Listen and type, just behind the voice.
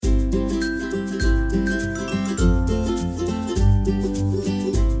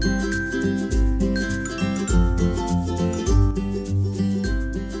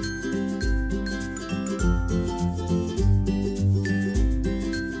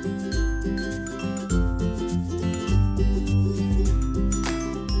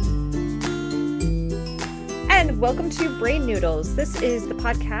welcome to Brain Noodles. This is the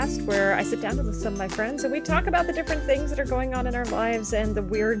podcast where I sit down with some of my friends and we talk about the different things that are going on in our lives and the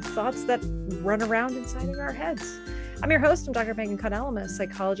weird thoughts that run around inside of our heads. I'm your host. I'm Dr. Megan Connell. I'm a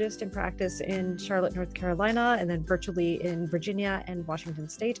psychologist in practice in Charlotte, North Carolina, and then virtually in Virginia and Washington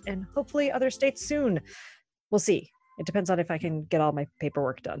State, and hopefully other states soon. We'll see. It depends on if I can get all my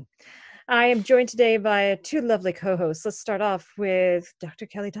paperwork done. I am joined today by two lovely co-hosts. Let's start off with Dr.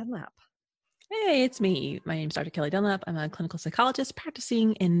 Kelli Dunlap. Hey, it's me. My name is Dr. Kelli Dunlap. I'm a clinical psychologist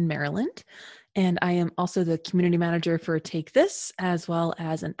practicing in Maryland, and I am also the community manager for Take This, as well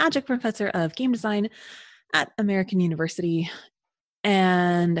as an adjunct professor of game design at American University.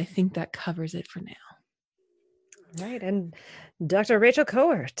 And I think that covers it for now. All right, and Dr. Rachel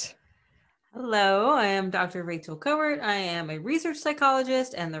Cohort. Hello, I am Dr. Rachel Cohort. I am a research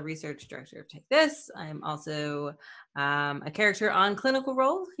psychologist and the research director of Take This. I am also a character on Clinical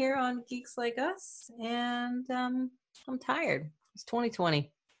Role here on Geeks Like Us, and I'm tired. It's 2020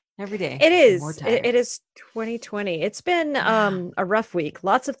 every day. It is. It is 2020. It's been a rough week.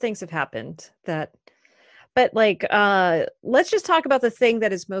 Lots of things have happened but let's just talk about the thing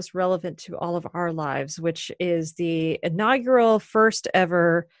that is most relevant to all of our lives, which is the inaugural first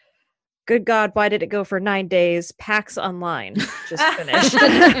ever. Good God, why did it go for 9 days? PAX Online just finished.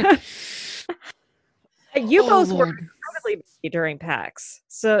 You both were incredibly busy during PAX.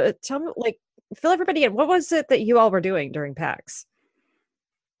 So tell me, fill everybody in. What was it that you all were doing during PAX?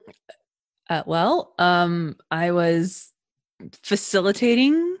 I was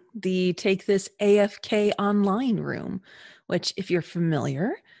facilitating the Take This AFK online room, which, if you're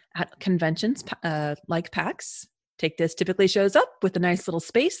familiar, at conventions like PAX, Take This typically shows up with a nice little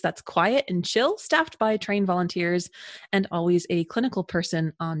space that's quiet and chill, staffed by trained volunteers and always a clinical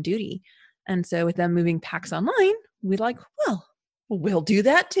person on duty. And so with them moving PAX online, we'll do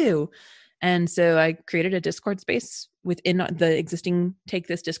that too. And so I created a Discord space within the existing Take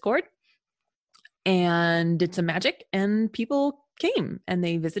This Discord and did some magic, and people came and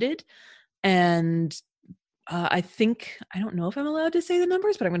they visited. And I don't know if I'm allowed to say the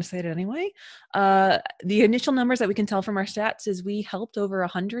numbers, but I'm going to say it anyway. The initial numbers that we can tell from our stats is we helped over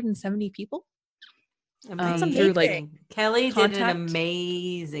 170 people. That's amazing. Through, Kelli did an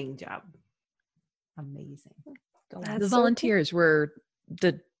amazing job. Amazing. The volunteers were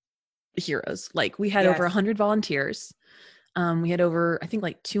the heroes. We had over 100 volunteers. We had over,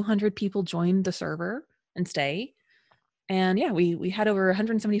 200 people joined the server and stay. And yeah, we had over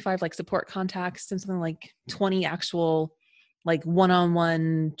 175 support contacts and something like 20 actual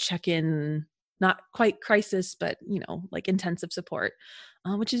one-on-one check-in, not quite crisis, but intensive support,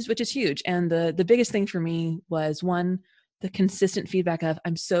 which is huge. And the biggest thing for me was, one, the consistent feedback of,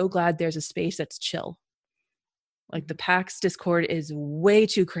 I'm so glad there's a space that's chill. The PAX Discord is way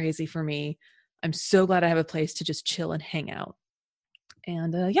too crazy for me. I'm so glad I have a place to just chill and hang out.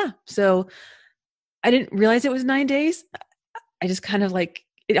 And so I didn't realize it was 9 days. I just kind of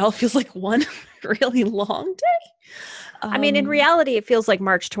it all feels like one really long day. In reality, it feels like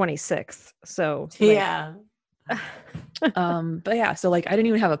March 26th. So yeah. But yeah, so I didn't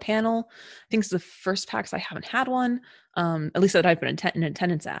even have a panel. I think it's the first PAX I haven't had one, at least that I've been in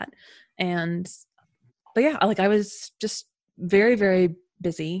attendance at. But yeah, I was just very, very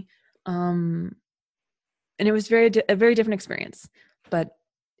busy. And it was a very different experience, but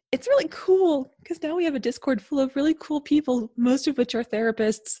it's really cool because now we have a Discord full of really cool people, most of which are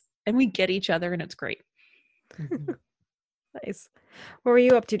therapists, and we get each other, and it's great. Nice. What were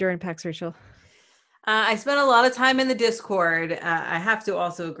you up to during PAX, Rachel? I spent a lot of time in the Discord. I have to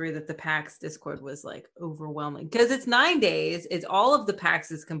also agree that the PAX Discord was overwhelming because it's 9 days. It's all of the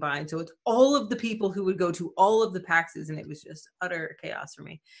PAXs combined. So it's all of the people who would go to all of the PAXs, and it was just utter chaos for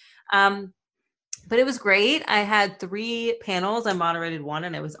me. But it was great. I had 3 panels. I moderated one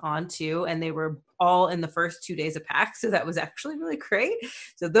and I was on 2, and they were all in the first 2 days of PAX. So that was actually really great.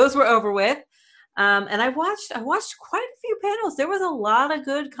 So those were over with. And I watched quite a few panels. There was a lot of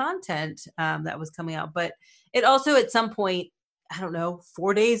good content that was coming out, but it also at some point,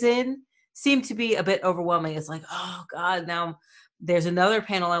 4 days in, seemed to be a bit overwhelming. It's oh God, now there's another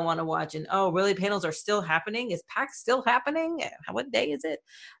panel I want to watch. And oh, really? Panels are still happening? Is PAX still happening? What day is it?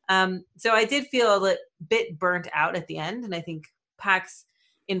 So I did feel a bit burnt out at the end. And I think PAX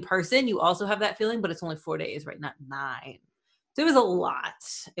in person, you also have that feeling, but it's only 4 days, right? Not 9. So it was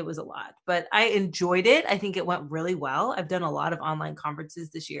a lot. But I enjoyed it. I think it went really well. I've done a lot of online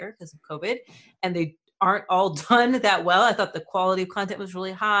conferences this year because of COVID, and they aren't all done that well. I thought the quality of content was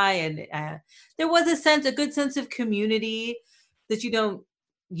really high, and there was a good sense of community that you don't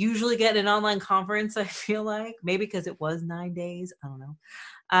usually get in an online conference, I feel like. Maybe because it was 9 days. I don't know.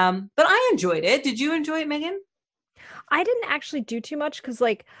 But I enjoyed it. Did you enjoy it, Megan? I didn't actually do too much because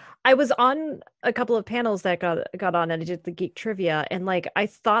like I was on a couple of panels that got on and I did the geek trivia and like I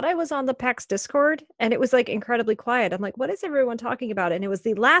thought I was on the PAX Discord and it was like incredibly quiet. I'm like, what is everyone talking about? And it was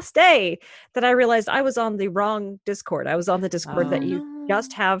the last day that I realized I was on the wrong Discord. I was on the Discord that you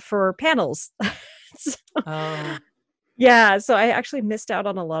just have for panels. So, yeah, so I actually missed out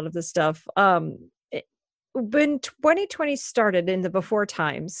on a lot of this stuff. When 2020 started in the before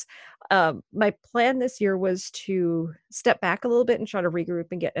times, my plan this year was to step back a little bit and try to regroup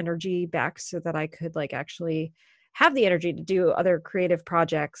and get energy back so that I could like actually have the energy to do other creative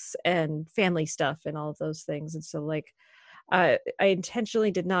projects and family stuff and all of those things. And so like I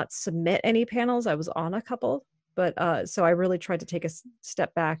intentionally did not submit any panels. I was on a couple, but so I really tried to take a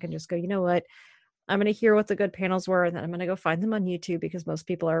step back and just go, you know what? I'm going to hear what the good panels were, and then I'm going to go find them on YouTube because most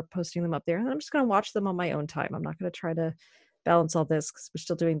people are posting them up there. And I'm just going to watch them on my own time. I'm not going to try to balance all this because we're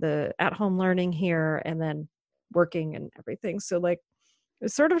still doing the at-home learning here and then working and everything. So like,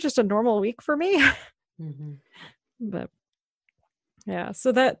 it's sort of just a normal week for me. Mm-hmm. But yeah,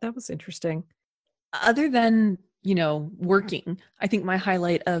 so that was interesting. Other than, you know, working, I think my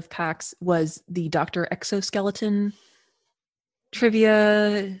highlight of PAX was the Dr. Exoskeleton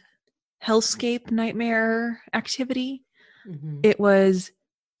trivia hellscape nightmare activity. Mm-hmm. It was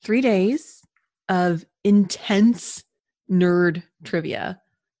 3 days of intense nerd trivia.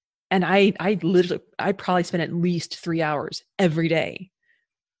 And I probably spent at least 3 hours every day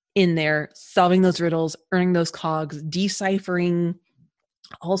in there solving those riddles, earning those cogs, deciphering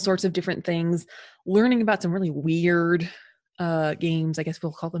all sorts of different things, learning about some really weird games, I guess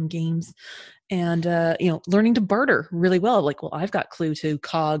we'll call them games, and you know, learning to barter really well. Like, well, I've got clue to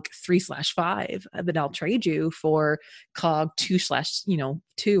cog 3/5, but I'll trade you for cog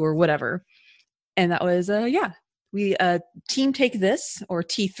 2/2 or whatever. And that was we team take this, or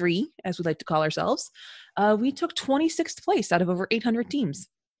T3 as we like to call ourselves. We took 26th place out of over 800 teams.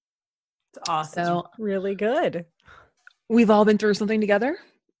 It's awesome. So really good. We've all been through something together.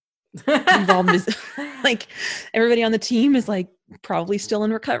 We've all like everybody on the team is like probably still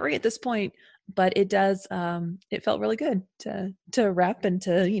in recovery at this point, but it does it felt really good to rep and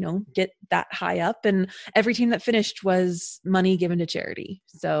to, you know, get that high up. And every team that finished was money given to charity,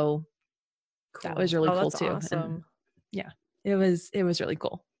 so cool. That was really cool too. Awesome. And yeah, it was really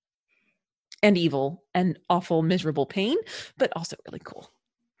cool and evil and awful miserable pain, but also really cool.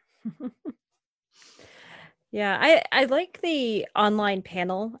 Yeah, I like the online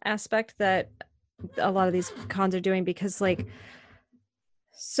panel aspect that a lot of these cons are doing, because like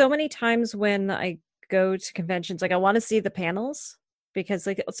so many times when I go to conventions, like I want to see the panels because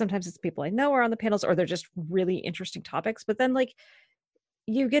like sometimes it's people I know are on the panels or they're just really interesting topics. But then like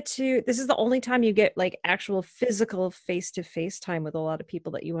this is the only time you get like actual physical face-to-face time with a lot of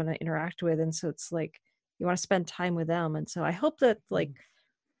people that you want to interact with. And so it's like you want to spend time with them. And so I hope that like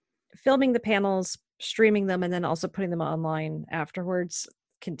filming the panels, streaming them, and then also putting them online afterwards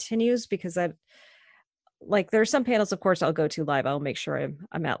continues, because there's some panels, of course, I'll go to live. I'll make sure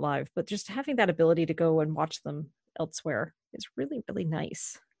I'm at live, but just having that ability to go and watch them elsewhere is really, really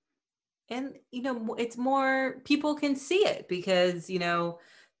nice. And, you know, it's more people can see it because, you know,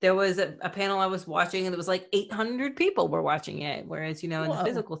 there was a panel I was watching and it was like 800 people were watching it. Whereas, you know, in the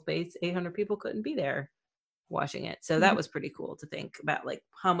physical space, 800 people couldn't be there watching it. So that was pretty cool to think about, like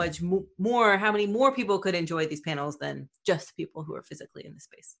how many more people could enjoy these panels than just people who are physically in the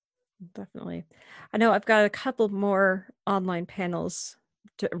space. Definitely. I know I've got a couple more online panels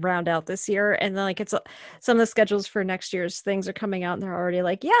to round out this year, and then like it's some of the schedules for next year's things are coming out and they're already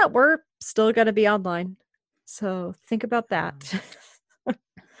like, yeah, we're still going to be online. So think about that.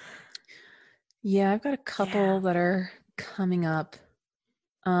 Yeah, I've got a couple that are coming up.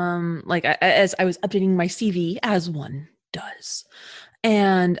 Like as I was updating my CV, as one does,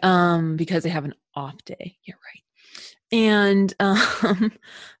 and because they have an off day, you're right. And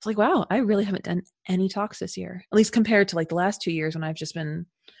it's like, wow, I really haven't done any talks this year, at least compared to like the last 2 years when I've just been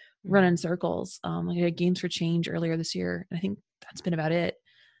running circles. Like I had Games for Change earlier this year, and I think that's been about it.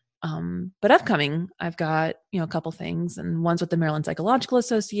 But upcoming, I've got, you know, a couple things, and one's with the Maryland Psychological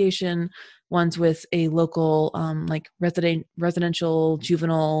Association, one's with a local like residential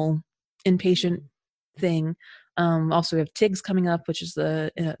juvenile inpatient thing. Also we have TIGS coming up, which is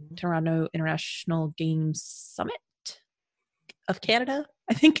the Toronto International Games Summit of Canada,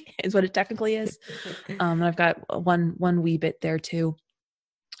 I think is what it technically is. And I've got one wee bit there too.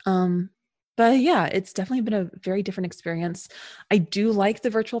 But yeah, it's definitely been a very different experience. I do like the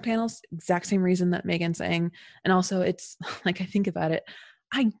virtual panels, exact same reason that Megan's saying. And also it's like, I think about it,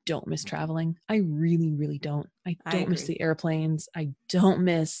 I don't miss traveling. I really, really don't. I don't miss the airplanes. I don't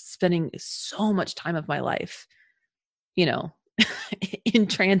miss spending so much time of my life you know, in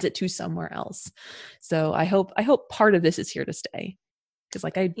transit to somewhere else. So I hope part of this is here to stay. Because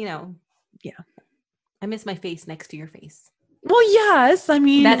like yeah. I miss my face next to your face. Well, yes. I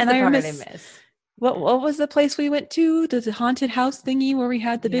mean, That's and the I part miss, I miss. what was the place we went to? The haunted house thingy where we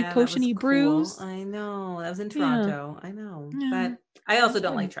had the big potiony brews. I know. That was in Yeah. Toronto. I know. Yeah. But I also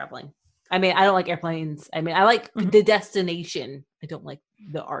don't like traveling. I mean, I don't like airplanes. I mean, I like the destination. I don't like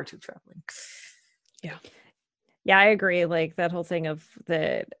the art of traveling. Yeah. Yeah, I agree. Like that whole thing of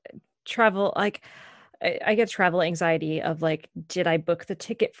the travel, like I get travel anxiety of like, did I book the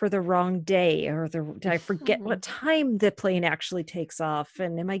ticket for the wrong day, or did I forget what time the plane actually takes off,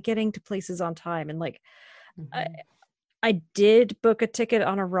 and am I getting to places on time? And like, I did book a ticket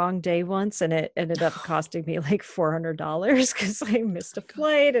on a wrong day once, and it ended up costing me like $400 because I missed a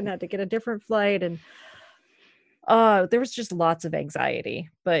flight and had to get a different flight, and there was just lots of anxiety,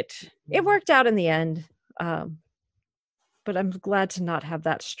 but it worked out in the end. But I'm glad to not have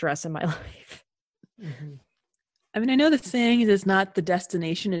that stress in my life. I mean, I know the saying is not the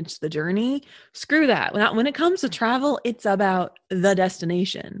destination, it's the journey. Screw that. When it comes to travel, it's about the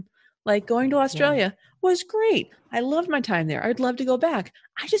destination. Like going to Australia was great. I loved my time there. I'd love to go back.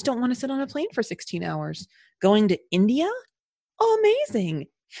 I just don't want to sit on a plane for 16 hours. Going to India? Amazing.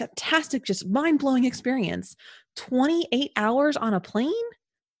 Fantastic, just mind-blowing experience. 28 hours on a plane?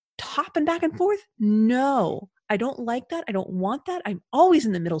 Hopping back and forth? No. I don't like that. I don't want that. I'm always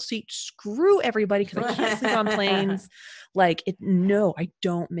in the middle seat. Screw everybody because I can't sleep on planes. Like, no, I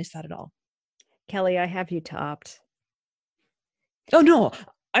don't miss that at all. Kelli, I have you topped. Oh, no,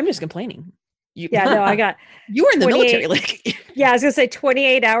 I'm just complaining. You were in the military. Like, yeah, I was going to say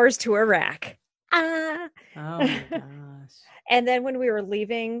 28 hours to Iraq. Oh my gosh. And then when we were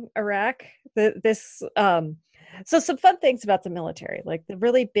leaving Iraq, so some fun things about the military, like the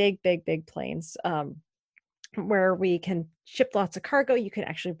really big planes, where we can ship lots of cargo. You can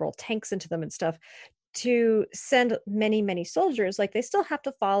actually roll tanks into them and stuff. To send many soldiers, like they still have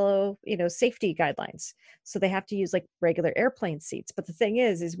to follow, safety guidelines. So they have to use like regular airplane seats. But the thing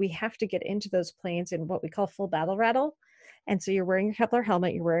is we have to get into those planes in what we call full battle rattle. And so you're wearing your Kevlar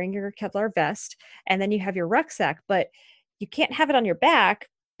helmet, you're wearing your Kevlar vest, and then you have your rucksack, but you can't have it on your back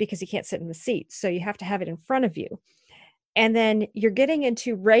because you can't sit in the seat. So you have to have it in front of you. And then you're getting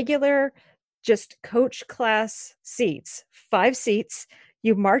into regular, just coach class seats, 5 seats.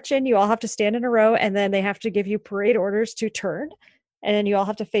 You march in, you all have to stand in a row, and then they have to give you parade orders to turn, and then you all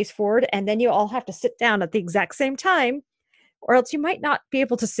have to face forward, and then you all have to sit down at the exact same time, or else you might not be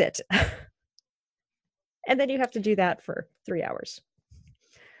able to sit. And then you have to do that for 3 hours.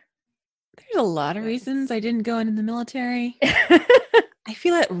 There's a lot of reasons I didn't go into the military. I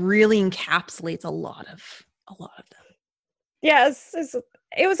feel it really encapsulates a lot of them. Yes,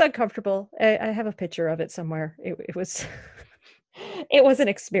 it was uncomfortable. I have a picture of it somewhere. It was it was an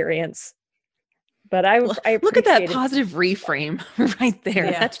experience. But I look at that positive reframe right there.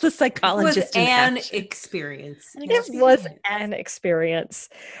 Yeah. That's the psychologist. It was an experience. It was an experience.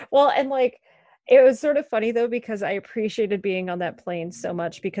 Well, and like, it was sort of funny though, because I appreciated being on that plane so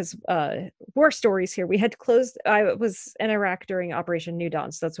much because war stories here. We had closed. I was in Iraq during Operation New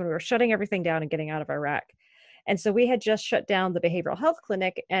Dawn. So that's when we were shutting everything down and getting out of Iraq. And so we had just shut down the behavioral health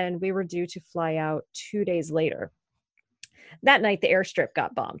clinic, and we were due to fly out 2 days later. That night, the airstrip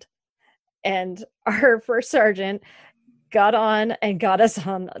got bombed. And our first sergeant got on and got us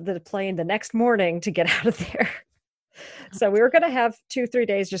on the plane the next morning to get out of there. So we were going to have 2-3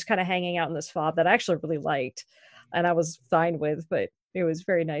 days just kind of hanging out in this fob that I actually really liked and I was fine with, but it was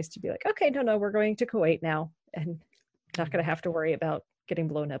very nice to be like, okay, no, we're going to Kuwait now and not going to have to worry about getting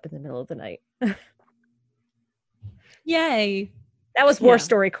blown up in the middle of the night. Yay. That was War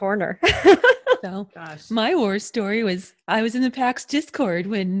Story Corner. So, my war story was I was in the PAX Discord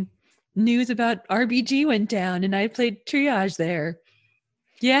when news about RBG went down and I played triage there.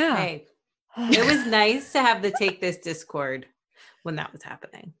 Yeah. Hey, it was nice to have the Take This Discord when that was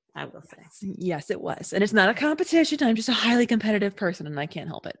happening, I will say. Yes, it was. And it's not a competition. I'm just a highly competitive person and I can't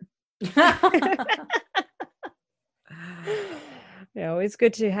help it. It's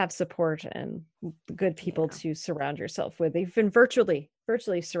good to have support and good people to surround yourself with, even virtually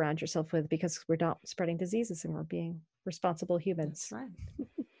surround yourself with, because we're not spreading diseases and we're being responsible humans. That's right.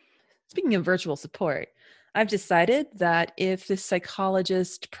 Speaking of virtual support, I've decided that if this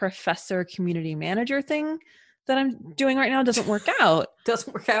psychologist, professor, community manager thing that I'm doing right now doesn't work out.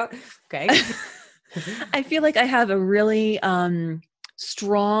 Okay. I feel like I have a really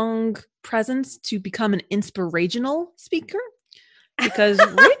strong presence to become an inspirational speaker, because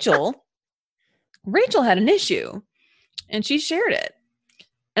Rachel had an issue and she shared it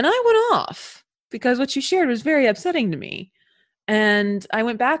and I went off because what you shared was very upsetting to me. And I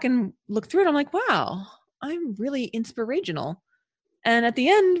went back and looked through it. I'm like, wow, I'm really inspirational. And at the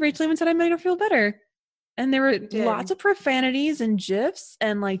end, Rachel even said I made her feel better. And there were lots of profanities and GIFs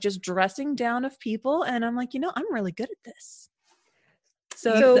and like just dressing down of people. And I'm like, I'm really good at this.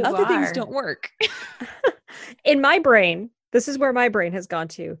 So the other things don't work. In my brain, this is where my brain has gone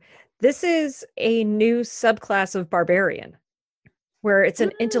to. This is a new subclass of barbarian where it's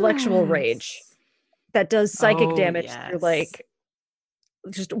an intellectual rage that does psychic damage through like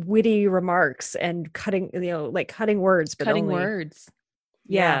just witty remarks and cutting words. But cutting words.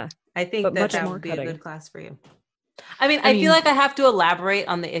 Yeah. I think that would be a good class for you. I mean, I feel like I have to elaborate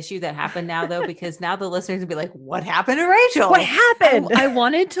on the issue that happened now, though, because now the listeners will be like, what happened to Rachel? What happened? I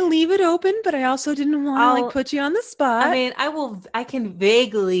wanted to leave it open, but I also didn't want to put you on the spot. I mean, I can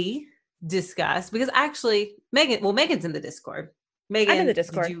vaguely discuss, because actually Megan's in the Discord. Megan, I'm in the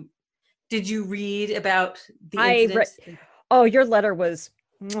Discord. Did you read about the incident? Your letter was...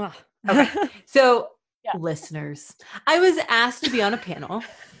 Okay. So, listeners, I was asked to be on a panel,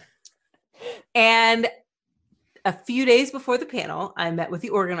 and a few days before the panel, I met with the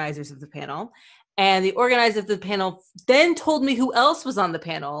organizers of the panel, and the organizer of the panel then told me who else was on the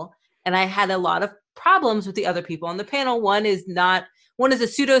panel, and I had a lot of problems with the other people on the panel. One is a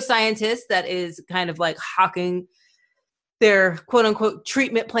pseudoscientist that is kind of like hawking their quote unquote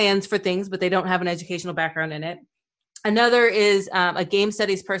treatment plans for things, but they don't have an educational background in it. Another is a game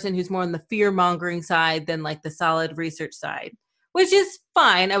studies person who's more on the fear mongering side than like the solid research side, which is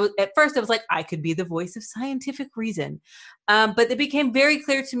fine. At first I was like, I could be the voice of scientific reason. But it became very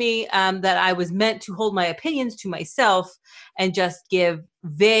clear to me that I was meant to hold my opinions to myself and just give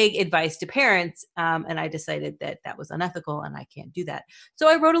vague advice to parents. And I decided that was unethical and I can't do that. So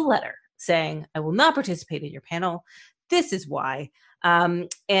I wrote a letter saying, I will not participate in your panel. This is why. And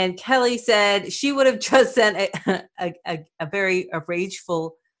Kelli said she would have just sent a very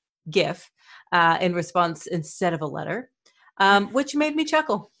rageful GIF in response instead of a letter. Which made me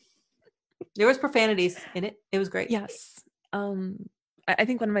chuckle. There was profanities in it. It was great. Yes. I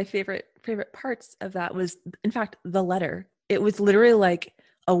think one of my favorite parts of that was, in fact, the letter. It was literally like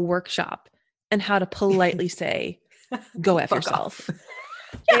a workshop and how to politely say, go F yourself.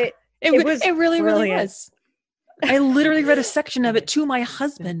 Yeah, it really was. I literally read a section of it to my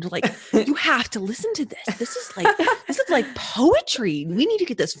husband. Like, you have to listen to this. This is like poetry. We need to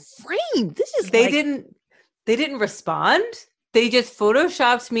get this framed. They didn't respond. They just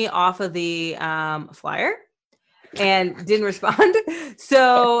photoshopped me off of the flyer and didn't respond.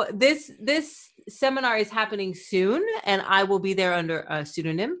 So this seminar is happening soon, and I will be there under a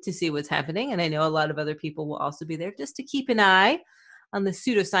pseudonym to see what's happening. And I know a lot of other people will also be there just to keep an eye on the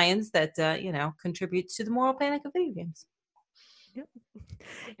pseudoscience that contributes to the moral panic of video games. Yep.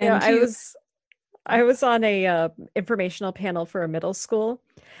 And I was on a informational panel for a middle school,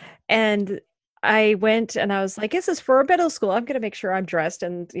 and I went and I was like, this is for a middle school. I'm going to make sure I'm dressed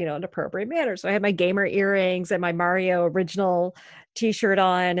in, an appropriate manner. So I had my gamer earrings and my Mario original t-shirt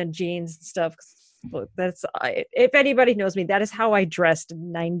on and jeans and stuff. Look, if anybody knows me, that is how I dressed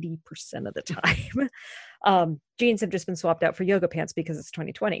 90% of the time. Jeans have just been swapped out for yoga pants because it's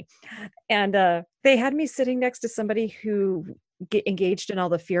 2020. And they had me sitting next to somebody who engaged in all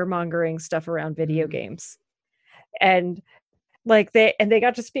the fear-mongering stuff around video games. And they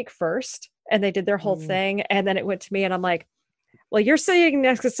got to speak first. And they did their whole thing. And then it went to me and I'm like, well, you're sitting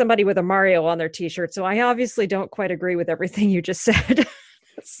next to somebody with a Mario on their t-shirt. So I obviously don't quite agree with everything you just said.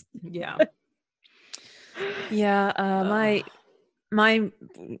 Yeah. Yeah. My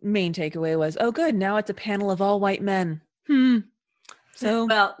main takeaway was, oh, good. Now it's a panel of all white men. So,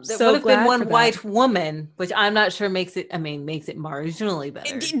 well, there would have been one white woman, which I'm not sure makes it marginally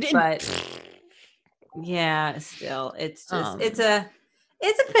better. But yeah, still, it's just,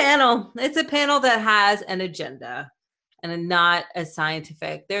 it's a panel. It's a panel that has an agenda and not as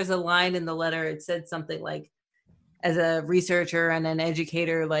scientific. There's a line in the letter. It said something like, as a researcher and an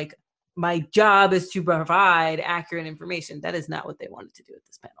educator, like, my job is to provide accurate information. That is not what they wanted to do at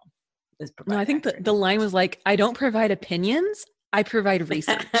this panel. No, I think the line was like, I don't provide opinions. I provide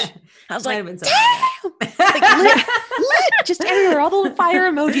research. I was like, damn! Like, lit! Just everywhere. All the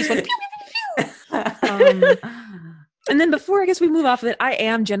fire emojis went pew, pew, pew, pew. And then before I guess we move off of it, I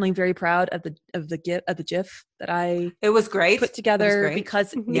am genuinely very proud of the GIF that I it was great put together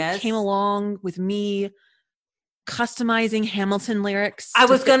because it came along with me customizing Hamilton lyrics. I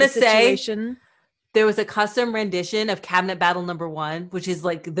was gonna say there was a custom rendition of Cabinet Battle #1, which is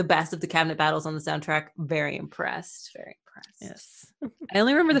like the best of the cabinet battles on the soundtrack. Very impressed. Yes. I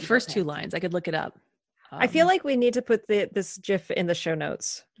only remember the first two lines. I could look it up. I feel like we need to put this GIF in the show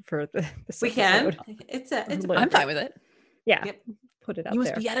notes for this We episode. can. It's. I'm fine with it. Yeah. Yep. Put it out You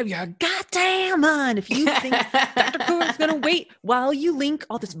must there. be out of your goddamn mind if you think Dr. Cohen's gonna wait while you link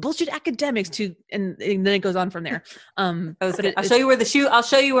all this bullshit academics to, and then it goes on from there. I'll show you where the shoe. I'll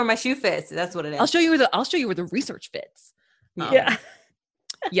show you where my shoe fits. That's what it is. I'll show you where the research fits. Yeah.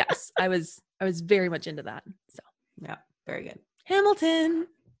 Yes, I was very much into that. So Yeah, very good. Hamilton.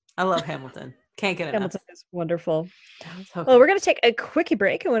 I love Hamilton. Can't get enough. Hamilton is wonderful. Okay. Well, we're going to take a quickie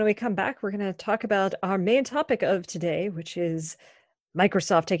break. And when we come back, we're going to talk about our main topic of today, which is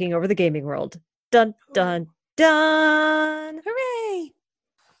Microsoft taking over the gaming world. Dun, dun, dun. Hooray!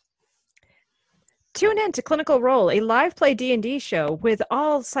 Tune in to Clinical Role, a live play D&D show with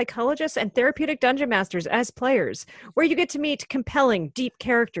all psychologists and therapeutic dungeon masters as players, where you get to meet compelling, deep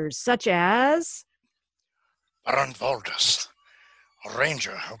characters such as Baron Voldus, a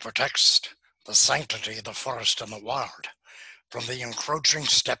ranger who protects the sanctity of the forest and the wild from the encroaching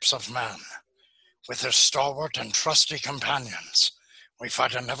steps of man. With his stalwart and trusty companions, we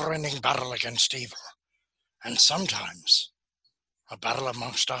fight a never-ending battle against evil, and sometimes a battle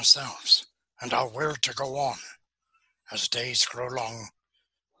amongst ourselves and our will to go on as days grow long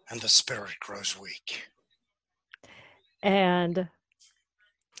and the spirit grows weak. and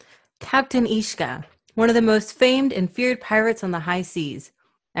Captain Ishka, one of the most famed and feared pirates on the high seas.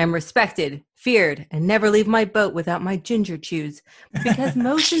 I am respected, feared, and never leave my boat without my ginger chews because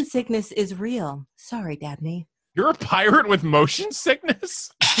motion sickness is real. Sorry, Dabney. You're a pirate with motion sickness?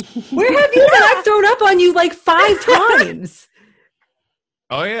 Where have you been? I've thrown up on you like 5 times.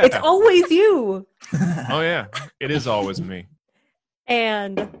 Oh, yeah. It's always you. Oh, yeah. It is always me.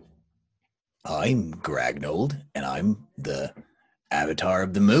 and I'm Gragnold, and I'm the avatar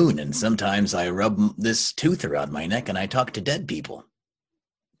of the moon, and sometimes I rub this tooth around my neck and I talk to dead people.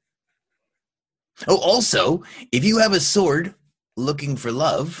 Oh, also, if you have a sword looking for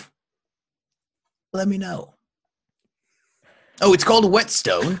love, let me know. Oh, it's called a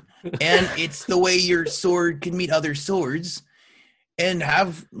whetstone, and it's the way your sword can meet other swords and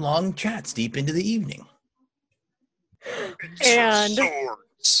have long chats deep into the evening. And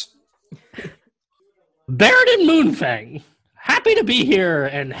Swords. Baron Moonfang, happy to be here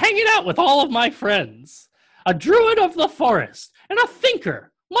and hanging out with all of my friends. A druid of the forest and a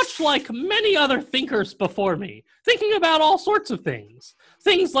thinker, much like many other thinkers before me, thinking about all sorts of things.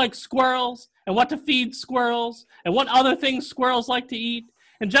 Things like squirrels and what to feed squirrels and what other things squirrels like to eat,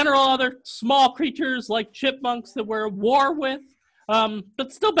 and general other small creatures like chipmunks that we're at war with.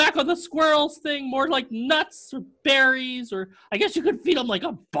 But still back on the squirrels thing, more like nuts or berries, or I guess you could feed them like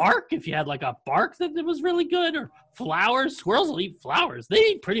a bark if you had like a bark that was really good, or flowers. Squirrels will eat flowers. They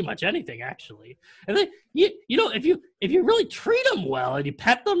eat pretty much anything, actually. And then you know, if you really treat them well and you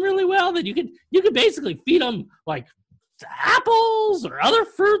pet them really well, then you could basically feed them like apples or other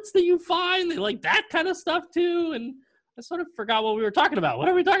fruits that you find. They like that kind of stuff too. And I sort of forgot what we were talking about. What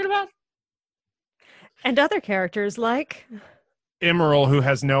are we talking about? other characters like Emerald, who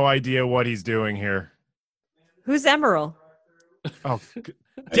has no idea what he's doing here. who's Emerald? Oh,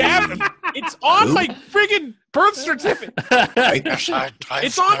 damn! It's on my friggin' birth certificate. Yes,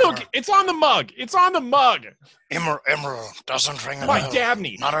 It's on the mug. It's on the mug. Emerald doesn't ring a Why, bell.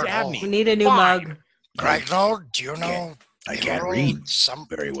 Dabney? Not at all. We need a new Fine. mug. Gragnold, do you know? I can't Emerald? read Some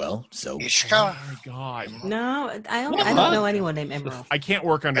very well, so Ishka. Oh my god! No, I don't What? know anyone named Emerald. I can't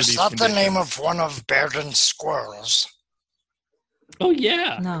work under Is these that the conditions. name of one of Bairden's squirrels? Oh,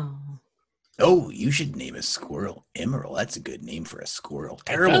 yeah. No. Oh, you should name a squirrel Emerald. That's a good name for a squirrel. That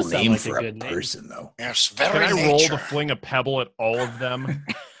Terrible does sound name like a for a good name. person, though. Yes, very Can I roll nature. to fling a pebble at all of them?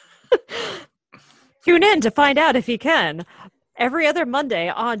 Tune in to find out if you can. Every other Monday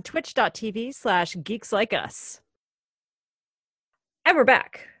on twitch.tv/geekslikeus. And we're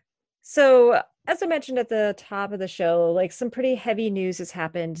back. So, as I mentioned at the top of the show, like some pretty heavy news has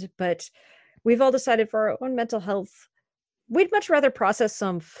happened, but we've all decided for our own mental health, we'd much rather process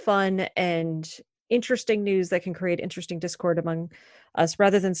some fun and interesting news that can create interesting discord among us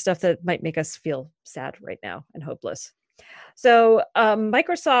rather than stuff that might make us feel sad right now and hopeless. So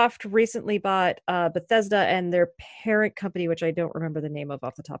Microsoft recently bought Bethesda and their parent company, which I don't remember the name of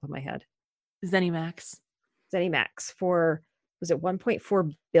off the top of my head, ZeniMax. ZeniMax, for, was it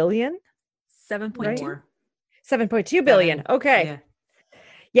 1.4 billion? 7.2. Right? More. 7.2 billion. Seven. Okay. Yeah.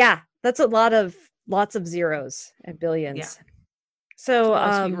 Yeah, that's lots of zeros and billions. Yeah.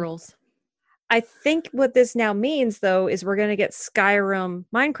 So Sweet rolls. I think what this now means, though, is we're going to get Skyrim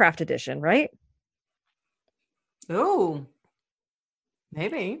Minecraft Edition, right? Oh,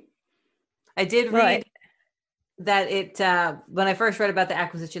 maybe. I did Well, read that it when I first read about the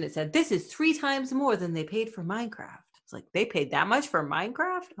acquisition, it said this is 3 times more than they paid for Minecraft. It's like they paid that much for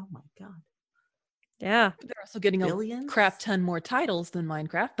Minecraft? Oh my god. Yeah. They're also getting Billions? a crap ton more titles than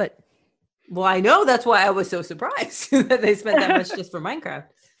Minecraft, but Well, I know, that's why I was so surprised that they spent that much just for Minecraft.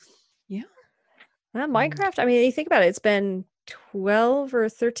 yeah. Well, Minecraft, I mean, you think about it, it's been 12 or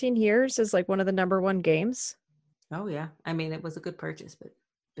 13 years as like one of the number one games. Oh yeah. I mean, it was a good purchase, but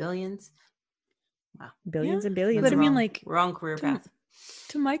billions. Wow. Billions Yeah, and billions. but I That's mean, wrong- like, wrong career path.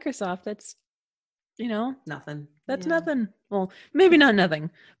 to Microsoft, that's, you know, Nothing. that's Yeah. nothing. Well, maybe not nothing,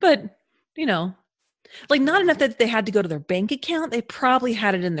 but, you know, like not enough that they had to go to their bank account. They probably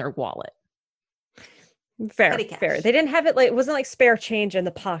had it in their wallet. Fair, Petty cash. fair. They didn't have it like, it wasn't like spare change in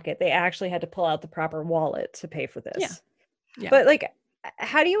the pocket. They actually had to pull out the proper wallet to pay for this. Yeah. But like,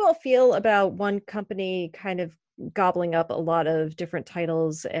 how do you all feel about one company kind of gobbling up a lot of different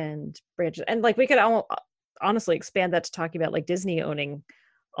titles and branches? And like, we could honestly expand that to talking about like Disney owning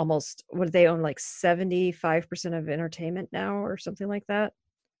almost, what do they own, like 75% of entertainment now or something like that?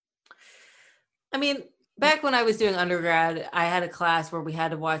 I mean, back when I was doing undergrad, I had a class where we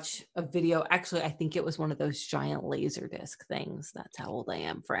had to watch a video. Actually, I think it was one of those giant laser disc things. That's how old I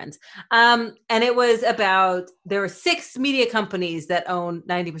am, friends. And it was about, there were 6 media companies that own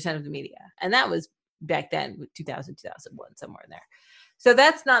 90% of the media. And that was back then, 2000, 2001, somewhere in there. So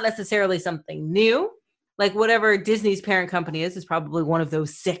that's not necessarily something new. Like whatever Disney's parent company is probably one of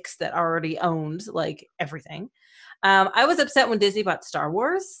those 6 that already owned like everything. I was upset when Disney bought Star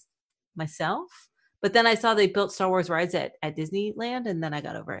Wars myself, but then I saw they built Star Wars rides at Disneyland, and then I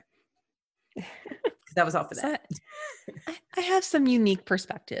got over it. Because that was all for that. I have some unique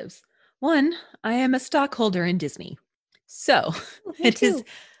perspectives. One, I am a stockholder in Disney. So it is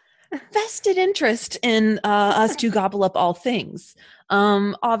vested interest in us to gobble up all things.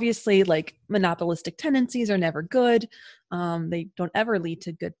 Obviously, like monopolistic tendencies are never good. They don't ever lead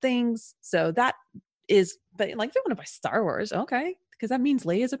to good things. So that is, but like they want to buy Star Wars, okay, because that means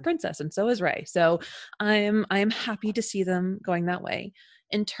Leia is a princess and so is Rey. So I am happy to see them going that way.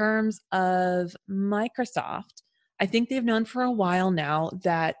 In terms of Microsoft, I think they've known for a while now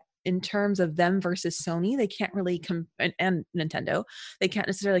that in terms of them versus Sony, they can't really and Nintendo, they can't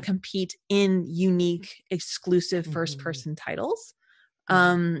necessarily compete in unique, exclusive first-person titles.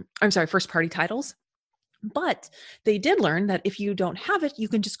 I'm sorry, first-party titles. But they did learn that if you don't have it, you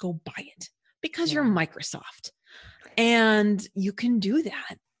can just go buy it because you're Microsoft, and you can do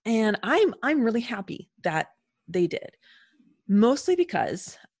that. And I'm really happy that they did, mostly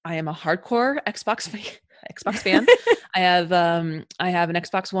because I am a hardcore Xbox fan. I have an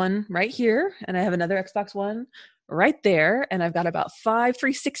Xbox One right here, and I have another Xbox One right there, and I've got about 5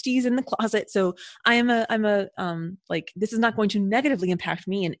 360s in the closet. So I'm a like, this is not going to negatively impact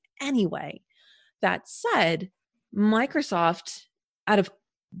me in any way. That said, Microsoft, out of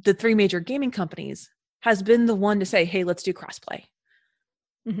the 3 major gaming companies, has been the one to say, hey, let's do crossplay.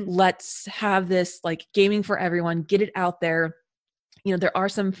 Let's have this like gaming for everyone, get it out there. You know, there are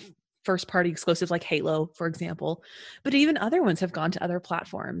some first party exclusives like Halo, for example, but even other ones have gone to other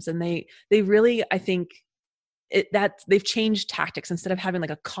platforms, and they really, I think that they've changed tactics. Instead of having like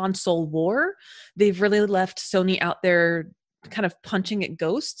a console war, they've really left Sony out there kind of punching at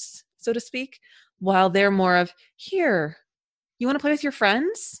ghosts, so to speak, while they're more of, here, you want to play with your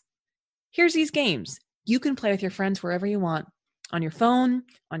friends? Here's these games. You can play with your friends wherever you want, on your phone,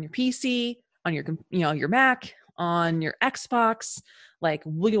 on your PC, on your, your Mac, on your Xbox. Like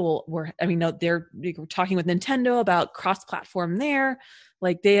they're talking with Nintendo about cross-platform there.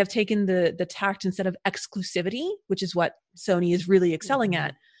 Like they have taken the tact, instead of exclusivity, which is what Sony is really excelling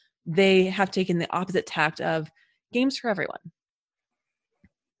at, they have taken the opposite tact of games for everyone.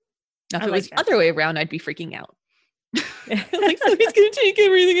 Now, if it was the other way around, I'd be freaking out. Like, Sony's going to take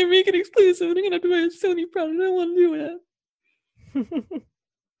everything and make it exclusive, and I'm going to have to buy a Sony product. I don't want to do it.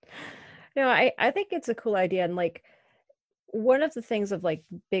 No, I think it's a cool idea. And like, one of the things of like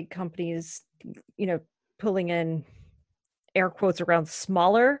big companies, pulling in air quotes around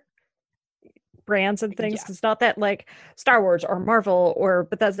smaller brands and things, it's not that like Star Wars or Marvel or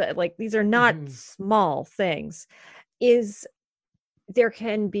Bethesda, like these are not small things, is there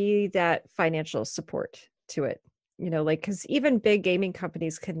can be that financial support to it, like, because even big gaming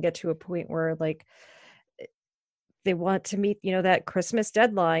companies can get to a point where like they want to meet, that Christmas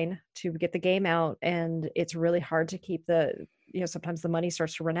deadline to get the game out, and it's really hard to keep sometimes the money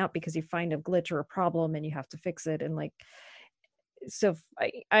starts to run out because you find a glitch or a problem and you have to fix it. And like, so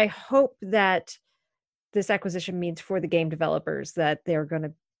I hope that this acquisition means for the game developers that they're going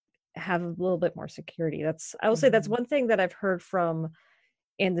to have a little bit more security. I will say that's one thing that I've heard from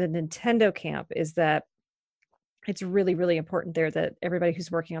in the Nintendo camp, is that it's really, really important there that everybody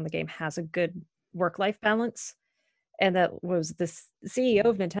who's working on the game has a good work-life balance. And that was this CEO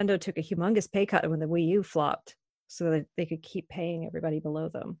of Nintendo took a humongous pay cut when the Wii U flopped so that they could keep paying everybody below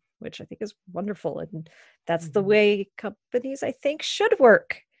them, which I think is wonderful. And that's the way companies, I think, should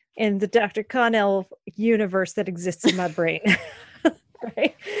work in the Dr. Connell universe that exists in my brain.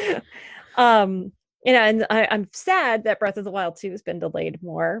 Right? And I'm sad that Breath of the Wild 2 has been delayed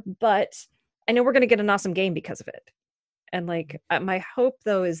more, but I know we're going to get an awesome game because of it. And like, my hope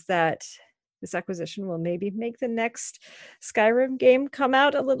though is that this acquisition will maybe make the next Skyrim game come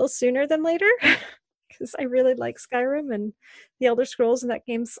out a little sooner than later, because I really like Skyrim, and the Elder Scrolls, and that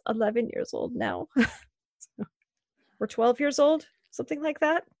game's 11 years old now. We're 12 years old, something like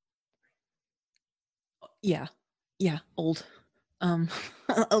that. Yeah, old.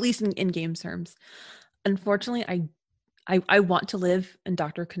 At least in game terms. Unfortunately, I want to live in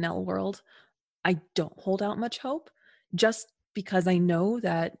Dr. Connell world. I don't hold out much hope, just because I know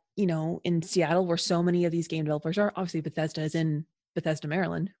that, you know, in Seattle, where so many of these game developers are, obviously Bethesda is in Bethesda,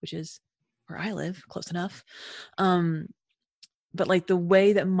 Maryland, which is where I live, close enough. But like the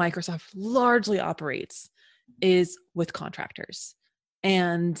way that Microsoft largely operates is with contractors.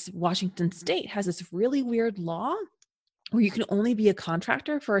 And Washington State has this really weird law where you can only be a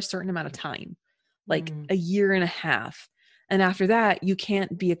contractor for a certain amount of time, like a year and a half. And after that, you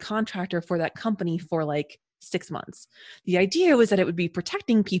can't be a contractor for that company for like 6 months. The idea was that it would be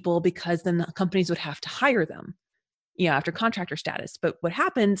protecting people because then the companies would have to hire them, you know, after contractor status. But what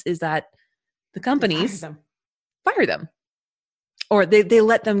happens is that the companies fire them, or they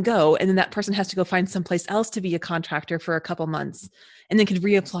let them go. And then that person has to go find someplace else to be a contractor for a couple months and then could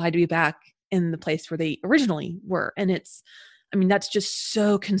reapply to be back in the place where they originally were. And that's just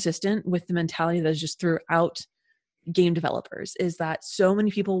so consistent with the mentality that is just throughout game developers, is that so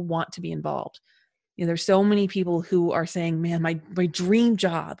many people want to be involved. You know, there's so many people who are saying, man, my dream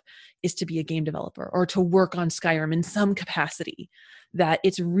job is to be a game developer or to work on Skyrim in some capacity, that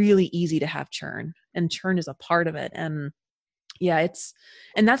it's really easy to have churn, and churn is a part of it. And yeah,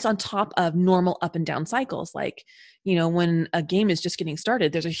 and that's on top of normal up and down cycles. Like, you know, when a game is just getting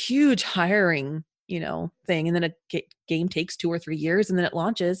started, there's a huge hiring, you know, thing. And then a game takes 2 or 3 years and then it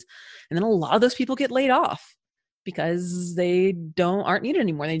launches. And then a lot of those people get laid off because they aren't needed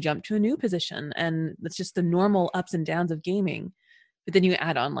anymore. They jump to a new position, and that's just the normal ups and downs of gaming. But then you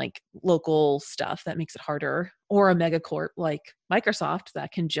add on like local stuff that makes it harder, or a megacorp like Microsoft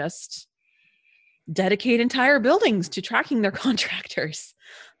that can just dedicate entire buildings to tracking their contractors,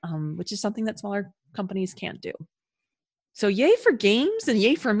 which is something that smaller companies can't do. So yay for games and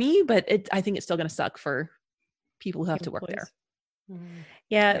yay for me, but I think it's still going to suck for people who have to work there.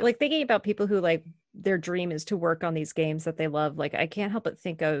 Yeah, like thinking about people who like their dream is to work on these games that they love. Like I can't help but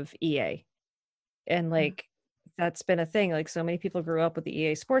think of EA, and like that's been a thing. Like so many people grew up with the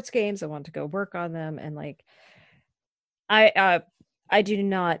EA sports games and want to go work on them. And like I do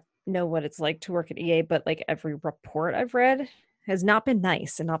not know what it's like to work at EA, but like every report I've read has not been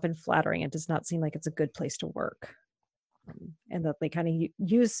nice and not been flattering. It does not seem like it's a good place to work, and that they kind of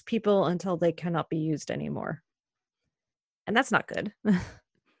use people until they cannot be used anymore. And that's not good.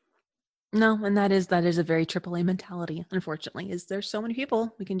 No, and that is a very AAA mentality, unfortunately, is there's so many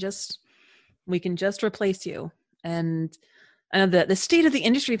people, we can just replace you. And I know the state of the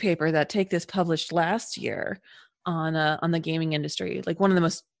industry paper that Take This published last year on the gaming industry, like one of the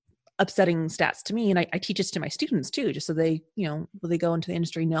most upsetting stats to me, and I teach this to my students too, just so they, you know, they go into the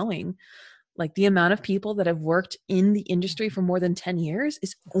industry knowing, like the amount of people that have worked in the industry for more than 10 years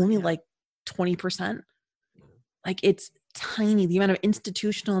is only like 20%. Like it's tiny. The amount of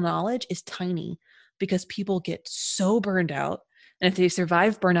institutional knowledge is tiny because people get so burned out. And if they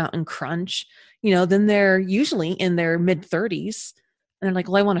survive burnout and crunch, you know, then they're usually in their mid 30s and they're like,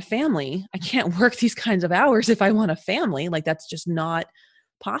 well, I want a family. I can't work these kinds of hours if I want a family. Like that's just not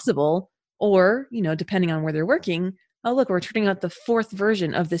possible. Or, you know, depending on where they're working, oh, look, we're turning out the 4th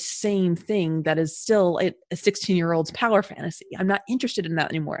version of the same thing that is still a 16-year-old's power fantasy. I'm not interested in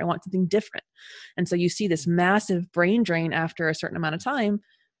that anymore. I want something different. And so you see this massive brain drain after a certain amount of time.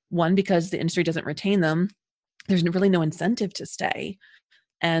 One, because the industry doesn't retain them. There's really no incentive to stay.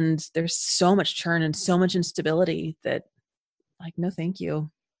 And there's so much churn and so much instability that, like, no, thank you.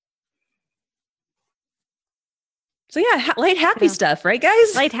 So yeah, light, happy stuff, right,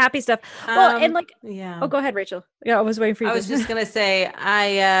 guys? Light, happy stuff. Well, and like, yeah. Oh, go ahead, Rachel. Yeah, I was waiting for you. I was just gonna say,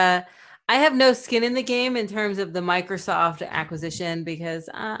 I have no skin in the game in terms of the Microsoft acquisition because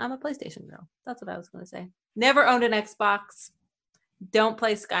I'm a PlayStation girl. That's what I was gonna say. Never owned an Xbox. Don't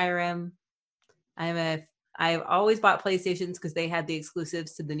play Skyrim. I've always bought PlayStations because they had the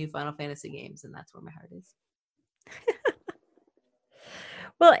exclusives to the new Final Fantasy games, and that's where my heart is.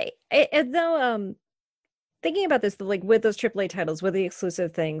 Well, though, thinking about this, like with those AAA titles, with the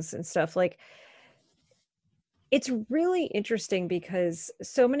exclusive things and stuff, like it's really interesting because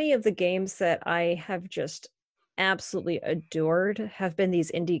so many of the games that I have just absolutely adored have been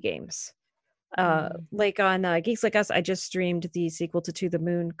these indie games. Like on Geeks Like Us, I just streamed the sequel to the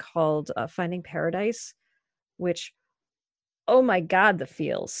Moon called Finding Paradise, which, oh my God, the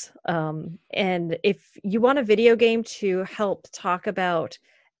feels. And if you want a video game to help talk about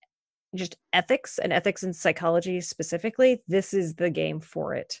just ethics and ethics in psychology specifically, this is the game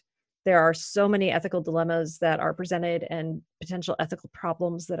for it. There are so many ethical dilemmas that are presented and potential ethical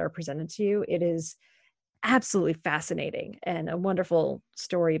problems that are presented to you. It is absolutely fascinating and a wonderful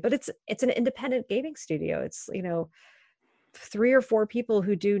story, but it's an independent gaming studio. It's, 3 or 4 people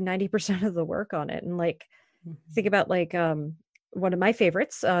who do 90% of the work on it. And like, think about like one of my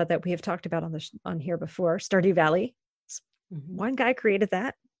favorites that we have talked about on here before, Stardew Valley. One guy created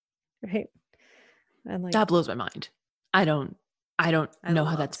that, right? And like that blows my mind. I don't know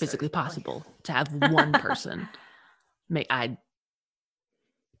how that's physically possible to have one person make. I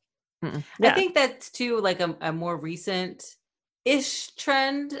think that's too like a more recent-ish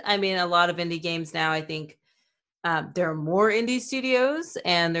trend. I mean, a lot of indie games now, I think there are more indie studios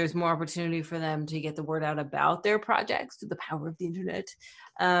and there's more opportunity for them to get the word out about their projects through the power of the internet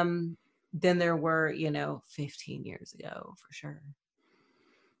than there were, 15 years ago, for sure.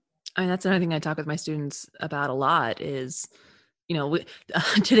 I mean, that's another thing I talk with my students about a lot is,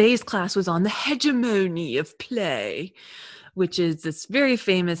 today's class was on the hegemony of play, which is this very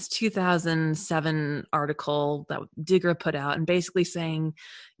famous 2007 article that Digger put out, and basically saying,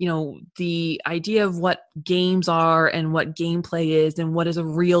 the idea of what games are and what gameplay is and what is a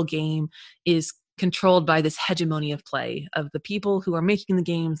real game is controlled by this hegemony of play of the people who are making the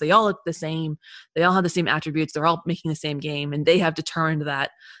games. They all look the same. They all have the same attributes. They're all making the same game. And they have determined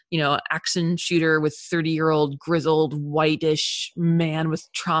that, action shooter with 30-year-old grizzled whitish man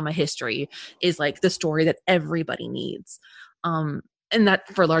with trauma history is like the story that everybody needs. And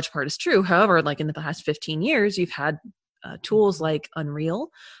that for a large part is true. However, like in the past 15 years, you've had tools like Unreal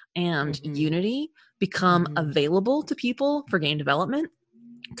and Unity become available to people for game development.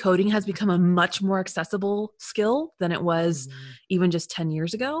 Coding has become a much more accessible skill than it was even just 10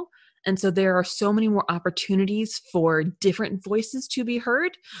 years ago. And so there are so many more opportunities for different voices to be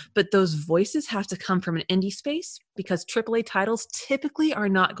heard, but those voices have to come from an indie space because AAA titles typically are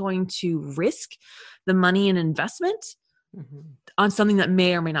not going to risk the money and investment on something that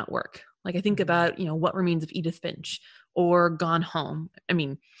may or may not work. Like I think about, What Remains of Edith Finch or Gone Home. I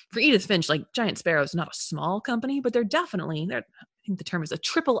mean, for Edith Finch, like Giant Sparrow is not a small company, but they're I think the term is a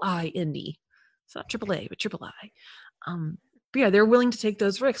triple-I indie. It's not AAA, but triple I. But yeah, they're willing to take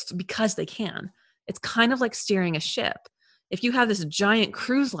those risks because they can. It's kind of like steering a ship. If you have this giant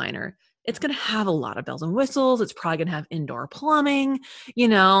cruise liner, it's going to have a lot of bells and whistles. It's probably going to have indoor plumbing,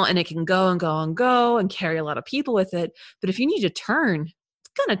 and it can go and go and go and carry a lot of people with it. But if you need to turn,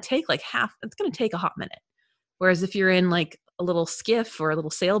 it's going to take it's going to take a hot minute. Whereas if you're in like a little skiff or a little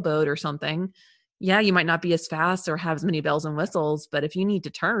sailboat or something, yeah, you might not be as fast or have as many bells and whistles, but if you need to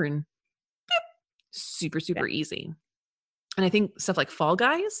turn, super, super easy. And I think stuff like Fall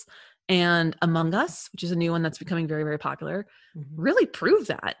Guys and Among Us, which is a new one that's becoming very, very popular, really prove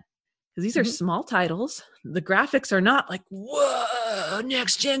that. Because these are small titles. The graphics are not like, whoa,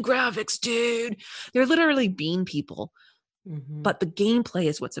 next gen graphics, dude. They're literally bean people. But the gameplay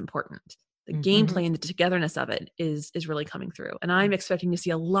is what's important. The gameplay and the togetherness of it is really coming through. And I'm expecting to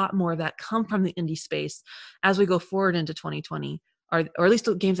see a lot more of that come from the indie space as we go forward into 2020, or at least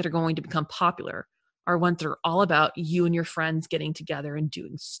the games that are going to become popular are ones that are all about you and your friends getting together and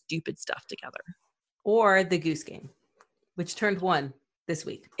doing stupid stuff together. Or the Goose Game, which turned 1 this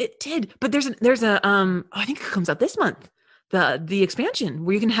week. It did, but there's a I think it comes out this month. The expansion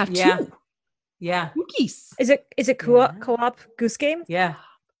where you can have 2. Yeah. Cookies. Is it co-op Goose Game? Yeah.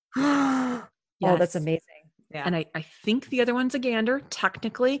 Oh, that's amazing. Yeah. And I think the other one's a gander,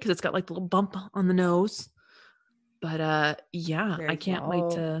 technically, because it's got like the little bump on the nose. But yeah, I can't wait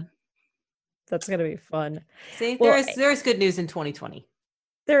to. That's gonna be fun. See, there's good news in 2020.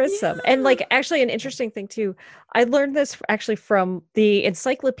 There is some. And like actually an interesting thing too, I learned this actually from the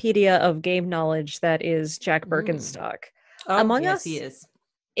encyclopedia of game knowledge that is Jack Birkenstock. Among Us he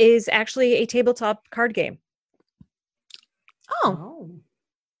is actually a tabletop card game. Oh.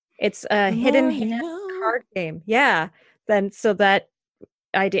 It's a hidden hand card game. Yeah. Then so that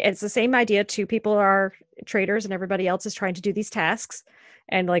idea, it's the same idea. 2 people are traders and everybody else is trying to do these tasks.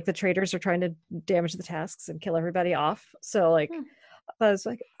 And like the traders are trying to damage the tasks and kill everybody off. So like I was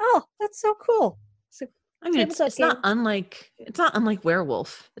like, oh, that's so cool. So I mean, Tabletop it's not unlike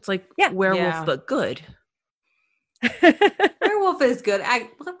werewolf. It's like werewolf, Yeah. but good. Werewolf is good.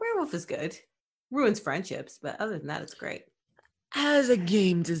 Werewolf is good. Ruins friendships, but other than that, it's great. As a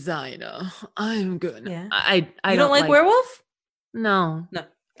game designer, I'm good. Yeah. I You don't like werewolf? No. No.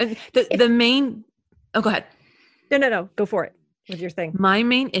 The main. Oh, go ahead. No. Go for it with your thing. My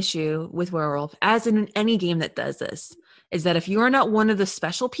main issue with werewolf, as in any game that does this, is that if you are not one of the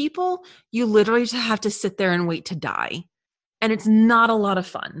special people, you literally just have to sit there and wait to die, and it's not a lot of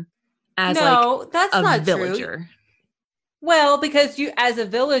fun. As That's a not villager. True. Well, because you, as a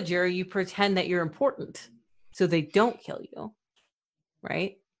villager, you pretend that you're important, so they don't kill you,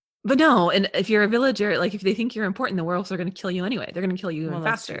 right? But no, and if you're a villager, like if they think you're important, the werewolves are going to kill you anyway. They're going to kill you even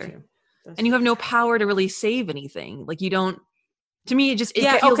faster, and you have no power to really save anything. Like you don't. To me, it feels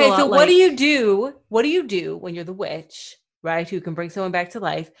a lot so like, what do you do? What do you do when you're the witch, right? Who can bring someone back to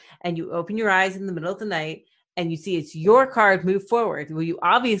life, and you open your eyes in the middle of the night and you see it's your card move forward? Well, you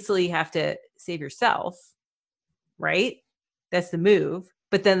obviously have to save yourself, right? That's the move.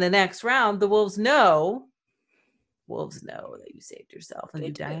 But then the next round, the wolves know that you saved yourself and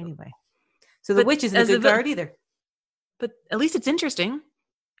you die anyway. So the witch isn't a good card either. But at least it's interesting.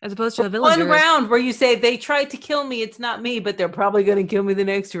 As opposed to a villager. One round where you say, they tried to kill me, it's not me, but they're probably going to kill me the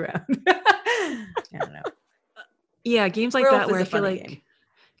next round. I don't know. Yeah, games like that where I feel like... Game.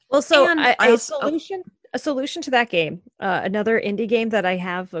 Well, so a solution to that game, another indie game that I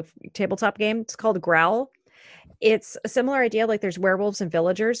have, a tabletop game, it's called Growl. It's a similar idea, like there's werewolves and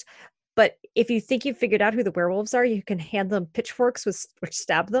villagers, but if you think you've figured out who the werewolves are, you can hand them pitchforks which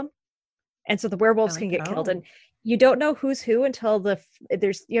stab them. And so the werewolves can get killed. And you don't know who's who until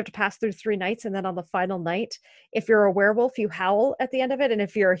you have to pass through 3 nights, and then on the final night, if you're a werewolf, you howl at the end of it, and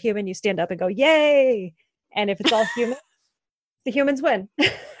if you're a human, you stand up and go yay. And if it's all human, the humans win.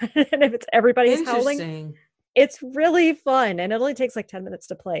 And if it's everybody's howling, it's really fun, and it only takes like 10 minutes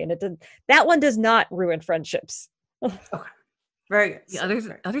to play. And that one does not ruin friendships. Okay, very good. The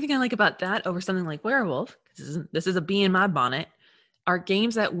other thing I like about that over something like werewolf, this is a bee in my bonnet, are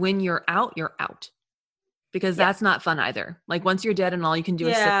games that when you're out, because that's not fun either. Like once you're dead and all you can do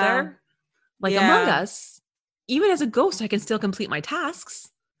is sit there. Like Among Us, even as a ghost, I can still complete my tasks.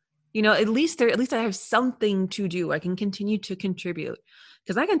 You know, at least I have something to do. I can continue to contribute.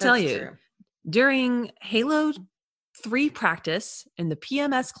 Because I can tell you, during Halo 3 practice in the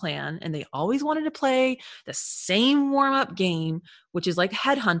PMS clan, and they always wanted to play the same warm-up game, which is like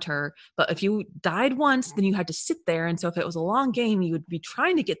Headhunter, but if you died once, then you had to sit there, and so if it was a long game, you would be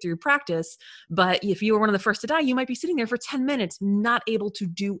trying to get through practice, but if you were one of the first to die, you might be sitting there for 10 minutes not able to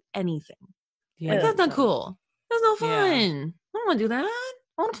do anything. Like, that's not cool. That's no fun. I don't want to do that.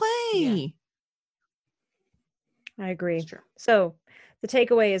 I want to play. I agree. So the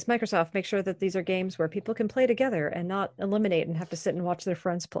takeaway is Microsoft, make sure that these are games where people can play together and not eliminate and have to sit and watch their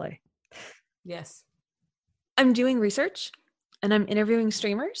friends play. Yes. I'm doing research and I'm interviewing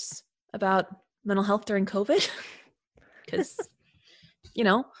streamers about mental health during COVID. Because,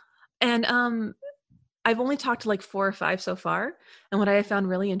 and I've only talked to like 4 or 5 so far. And what I have found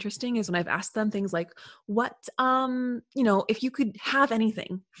really interesting is when I've asked them things like, what, if you could have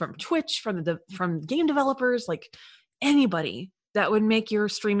anything from Twitch, from game developers, like anybody that would make your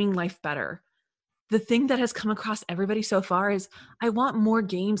streaming life better. The thing that has come across everybody so far is I want more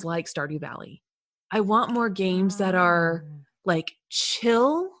games like Stardew Valley. I want more games that are like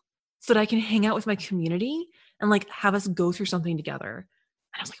chill so that I can hang out with my community and like have us go through something together.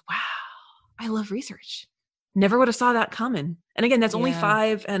 And I was like, wow, I love research. Never would have saw that coming. And again, that's only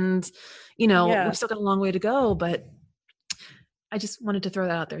 5 and, we've still got a long way to go, but I just wanted to throw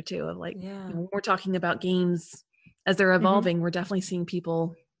that out there too of like, when we're talking about games as they're evolving, we're definitely seeing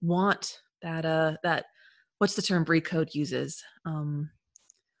people want that what's the term Bree Code uses?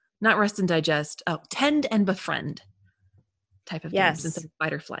 Not rest and digest. Oh, tend and befriend type of games instead of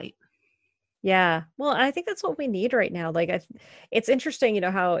fight or flight. Yeah. Well, I think that's what we need right now. Like, it's interesting,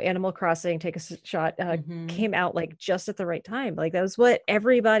 how Animal Crossing Take a Shot came out like just at the right time. Like that was what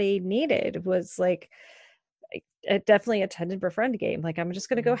everybody needed, was like definitely a tend and befriend game. Like, I'm just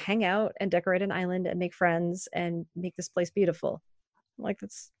going to go hang out and decorate an island and make friends and make this place beautiful. Like,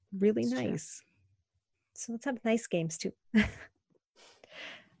 that's really nice. So let's have nice games too.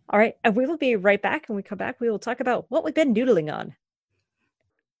 All right. And we will be right back. When we come back, we will talk about what we've been noodling on.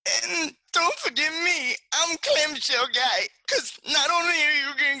 And don't forget me, I'm Clamshell Guy, because not only are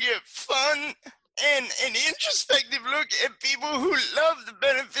you going to get fun and an introspective look at people who love the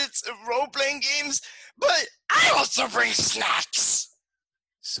benefits of role-playing games, but I also bring snacks.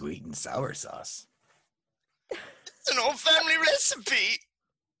 Sweet and sour sauce. It's an old family recipe.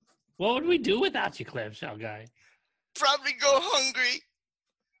 What would we do without you, clamshell guy? Probably go hungry.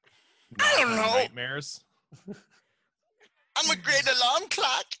 I don't know. Nightmares. I'm a great alarm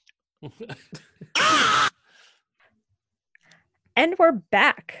clock. And we're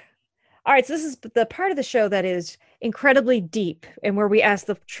back. All right, so this is the part of the show that is incredibly deep and where we ask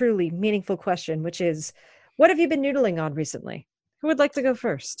the truly meaningful question, which is, what have you been noodling on recently? Who would like to go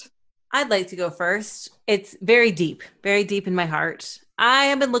first? I'd like to go first. It's very deep in my heart. I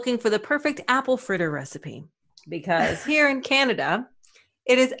have been looking for the perfect apple fritter recipe because here in Canada,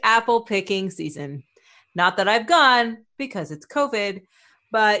 it is apple picking season. Not that I've gone because it's COVID,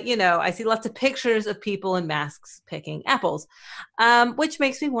 but, you know, I see lots of pictures of people in masks picking apples, which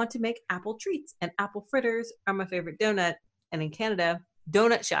makes me want to make apple treats. And apple fritters are my favorite donut. And in Canada,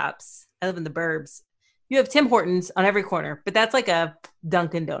 donut shops, I live in the burbs, you have Tim Hortons on every corner, but that's like a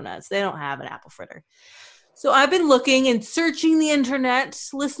Dunkin' Donuts. They don't have an apple fritter. So I've been looking and searching the internet.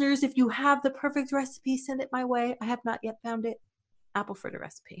 Listeners, if you have the perfect recipe, send it my way. I have not yet found it. Apple fritter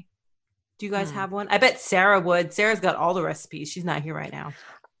recipe. Do you guys have one? I bet Sarah would. Sarah's got all the recipes. She's not here right now.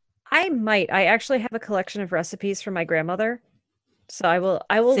 I might. I actually have a collection of recipes from my grandmother. So I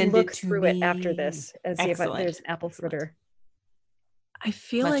will Send look it to through it me. after this and see if Excellent. there's an apple Excellent. fritter. I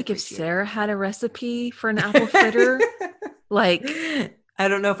feel Much like if appreciated. Sarah had a recipe for an apple fritter, like I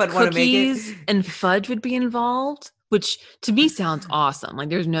don't know if I'd want to make cookies it. and fudge would be involved, which to me sounds awesome. Like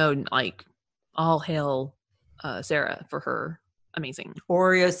there's no like all hail Sarah for her amazing.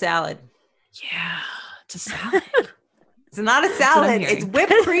 Oreo salad. Yeah, it's a salad. It's not a what I'm salad. It's hearing.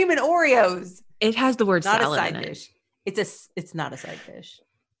 whipped cream and Oreos. It has the word Not a salad side in it. dish. It's not a side dish.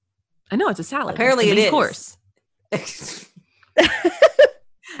 I know it's a salad. Apparently it's the it main is. course.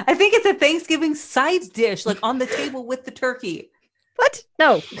 I think it's a Thanksgiving side dish, like on the table with the turkey. What?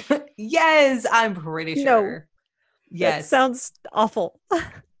 No. Yes, I'm pretty No. sure. That Yes. sounds awful.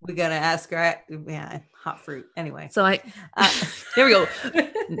 We gotta ask her. Yeah, hot fruit. Anyway. So there we go.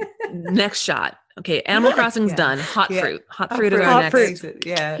 Next shot. Okay, Animal Crossing's Yeah. done. Hot Yeah. fruit. Hot fruit is our Hot next. fruit.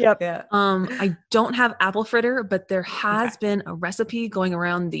 Yeah. Yep. Yeah. I don't have apple fritter, but there has been a recipe going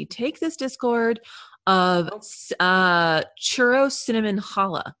around the Take This Discord of churro cinnamon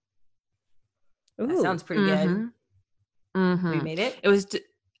challah. That sounds pretty good. Mhm. We made it. It was.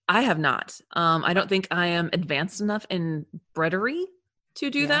 I have not. I don't think I am advanced enough in breadery to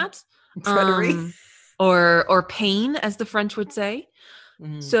do Yeah. that. Treadery. Or pain, as the French would say.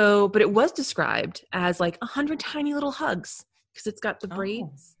 Mm. So, but it was described as like 100 tiny little hugs because it's got the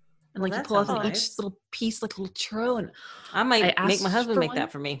braids and Well, like you that pull off sounds each nice. little piece like a little churro. And I might I make asked my husband for make one.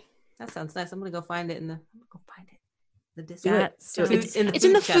 that for me. That sounds nice. I'm gonna go find it in the. The do Discord. it. Do it. sounds- It's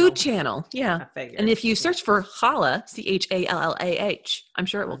in the food channel. Yeah. I figured. And if you search for challah, CHALLAH, I'm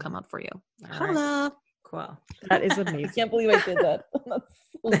sure it will come up for you. All right. Challah. Cool. That is amazing. believe I did that.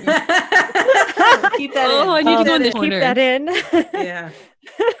 Keep that Oh, in. I need to Keep go in that the Keep that in. Yeah.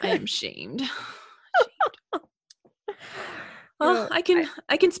 I am shamed. Well, I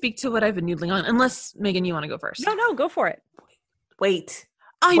can speak to what I've been noodling on, unless Megan, you want to go first. No, go for it. Wait.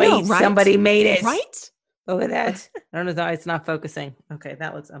 I Wait, know, right? somebody made it. Right? Look at that. I don't know why it's not focusing. Okay,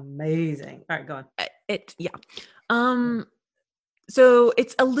 that looks amazing. All right, go on. So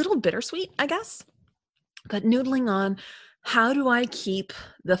it's a little bittersweet, I guess, but noodling on how do I keep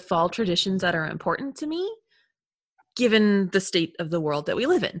the fall traditions that are important to me given the state of the world that we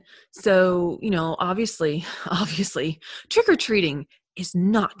live in. So, obviously trick-or-treating is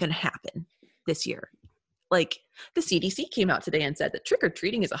not going to happen this year. Like the CDC came out today and said that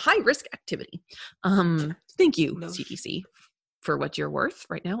trick-or-treating is a high-risk activity. Thank you, No. CDC, for what you're worth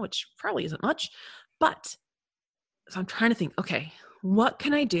right now, which probably isn't much. But so I'm trying to think, okay, what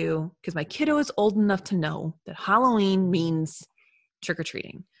can I do? Because my kiddo is old enough to know that Halloween means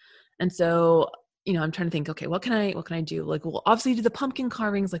trick-or-treating. And so, I'm trying to think, okay, what can I do? Like, we'll obviously do the pumpkin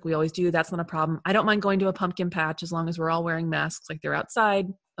carvings like we always do. That's not a problem. I don't mind going to a pumpkin patch as long as we're all wearing masks, like they're outside.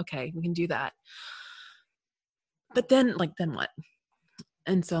 Okay, we can do that. But then what?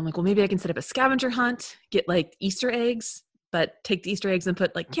 And so I'm like, well, maybe I can set up a scavenger hunt, get like Easter eggs, but take the Easter eggs and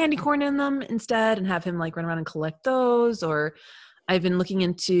put like candy corn in them instead and have him like run around and collect those. Or I've been looking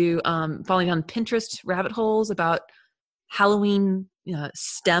into falling down Pinterest rabbit holes about Halloween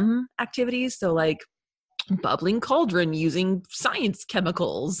STEM activities. So like bubbling cauldron using science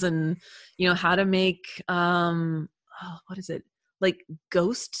chemicals and, how to make, what is it? Like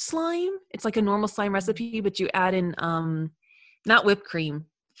ghost slime. It's like a normal slime recipe, but you add in, not whipped cream,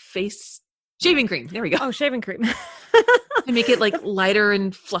 shaving cream. There we go. Oh, shaving cream. To make it like lighter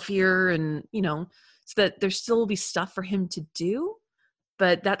and fluffier and, so that there still will be stuff for him to do.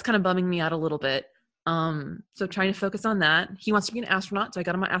 But that's kind of bumming me out a little bit. So trying to focus on that. He wants to be an astronaut, so I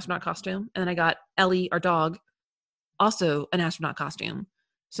got him my astronaut costume, and then I got Ellie, our dog, also an astronaut costume.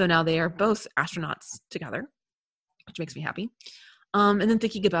 So now they are both astronauts together, which makes me happy. And then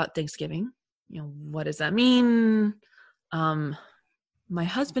thinking about Thanksgiving, what does that mean? My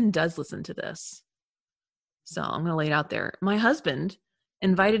husband does listen to this, so I'm going to lay it out there. My husband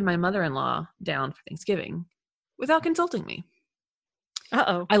invited my mother-in-law down for Thanksgiving without consulting me.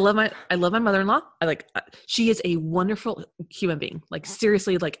 Uh-oh. I love my mother-in-law. She is a wonderful human being, like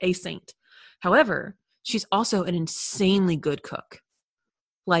seriously, like a saint. However, she's also an insanely good cook,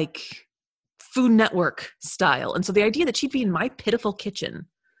 like Food Network style. And so the idea that she'd be in my pitiful kitchen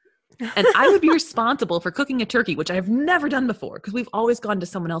and I would be responsible for cooking a turkey, which I've never done before because we've always gone to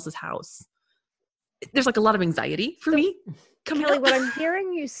someone else's house. There's like a lot of anxiety for me. Kelli, what I'm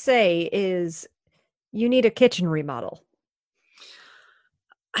hearing you say is you need a kitchen remodel.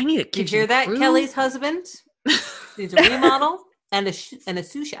 I need a kitchen. You hear that, crew? Kelly's husband? Needs a remodel and a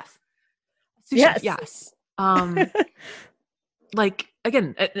sous chef. Yes. Like,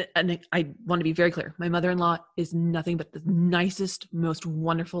 again, and I want to be very clear. My mother-in-law is nothing but the nicest, most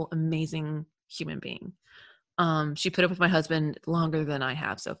wonderful, amazing human being. She put up with my husband longer than I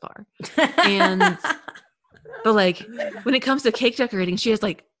have so far. But like, when it comes to cake decorating, she has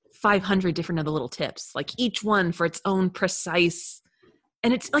like 500 different of the little tips, like each one for its own precise.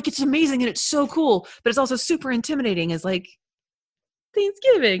 And it's like, it's amazing and it's so cool, but it's also super intimidating as like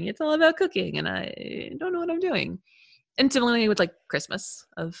Thanksgiving. It's all about cooking and I don't know what I'm doing. And similarly with like Christmas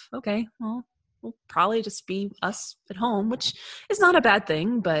okay, well, we'll probably just be us at home, which is not a bad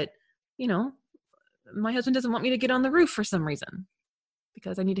thing, but my husband doesn't want me to get on the roof for some reason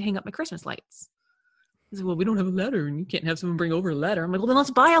because I need to hang up my Christmas lights. He said, well, we don't have a ladder and you can't have someone bring over a ladder. I'm like, well, then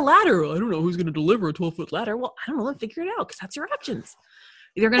let's buy a ladder. I don't know who's going to deliver a 12-foot ladder. Well, I don't know. Let's figure it out because that's your options.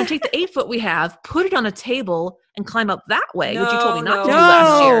 You're going to take the 8-foot we have, put it on a table and climb up that way, which you told me not to do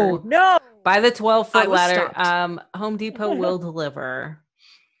last year. No. Buy the 12-foot ladder. stopped. Home Depot will deliver.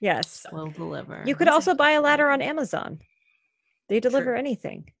 Yes. Will deliver. You could also buy a ladder on Amazon. They deliver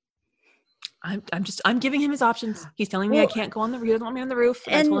anything. I'm giving him his options. He's telling me I can't go on the roof. He doesn't want me on the roof.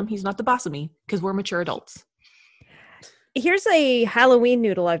 And I told him he's not the boss of me because we're mature adults. Here's a Halloween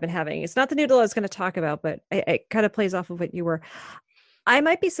noodle I've been having. It's not the noodle I was going to talk about, but it kind of plays off of what you were. I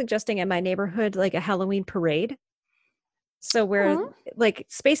might be suggesting in my neighborhood, like a Halloween parade. So where like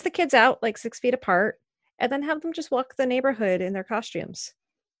space the kids out like 6 feet apart and then have them just walk the neighborhood in their costumes.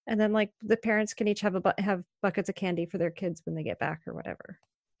 And then like the parents can each have have buckets of candy for their kids when they get back or whatever.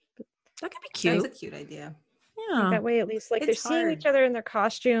 That could be cute. That's a cute idea. Yeah. Like that way, at least like they're seeing each other in their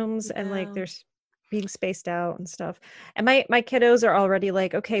costumes and like they're being spaced out and stuff. And my kiddos are already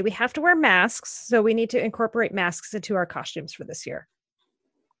like, okay, we have to wear masks. So we need to incorporate masks into our costumes for this year.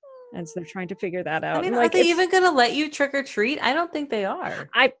 And so they're trying to figure that out. I mean, and, like, are they even going to let you trick or treat? I don't think they are.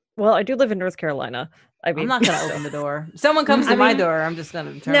 I do live in North Carolina. I mean, I'm not going to open the door. If someone comes to my door, I'm just going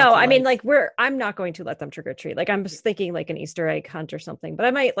to turn No, off the I mean, lights. like I'm not going to let them trick or treat. Like I'm just thinking like an Easter egg hunt or something. But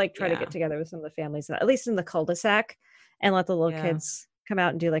I might like try to get together with some of the families, at least in the cul-de-sac, and let the little kids come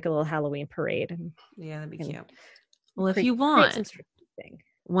out and do like a little Halloween parade. And that'd be cute. Well, if you want,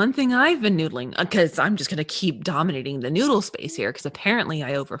 one thing I've been noodling, because I'm just going to keep dominating the noodle space here, because apparently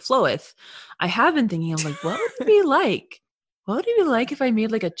I overfloweth. I have been thinking, I'm like, what would it be like? What would it be like if I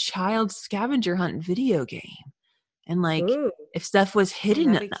made like a child scavenger hunt video game? And like, if stuff was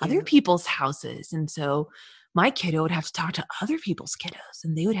hidden in other people's houses. And so my kiddo would have to talk to other people's kiddos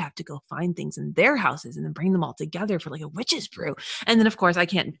and they would have to go find things in their houses and then bring them all together for like a witch's brew. And then of course I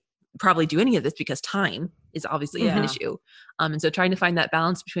can't probably do any of this because time is obviously an issue. And so trying to find that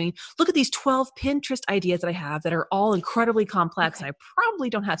balance between, look at these 12 Pinterest ideas that I have that are all incredibly complex and I probably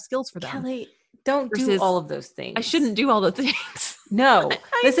don't have skills for them. Kelly, don't do all of those things. I shouldn't do all the things. No,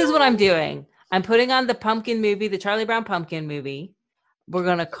 this is what I'm doing. I'm putting on the pumpkin movie, the Charlie Brown pumpkin movie. We're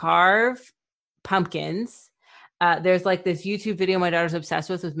going to carve pumpkins. There's like this YouTube video my daughter's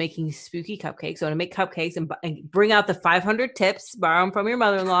obsessed with making spooky cupcakes. So I'm going to make cupcakes and bring out the 500 tips, borrow them from your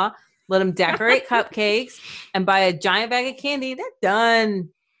mother-in-law, let them decorate cupcakes and buy a giant bag of candy. They're done.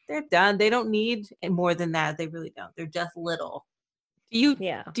 They're done. They don't need more than that. They really don't. They're just little. Do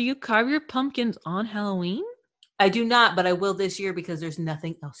you carve your pumpkins on Halloween? I do not, but I will this year because there's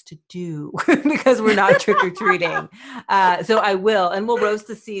nothing else to do because we're not trick-or-treating. So I will, and we'll roast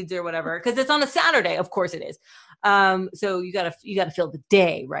the seeds or whatever because it's on a Saturday. Of course it is. So you gotta fill the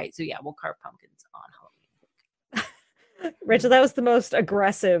day, right? So yeah, we'll carve pumpkins on Halloween. Rachel, that was the most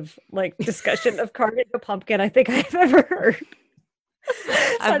aggressive like discussion of carving a pumpkin I think I've ever heard.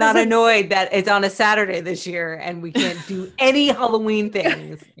 I'm not annoyed that it's on a Saturday this year and we can't do any Halloween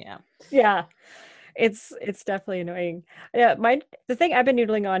things. Yeah. Yeah. It's definitely annoying. Yeah, the thing I've been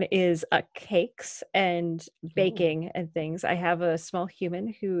noodling on is cakes and baking and things. I have a small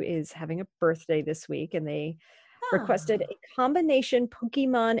human who is having a birthday this week, and they requested a combination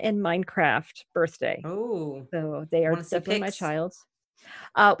Pokemon and Minecraft birthday. Oh, So they are wanna see definitely my pics? child.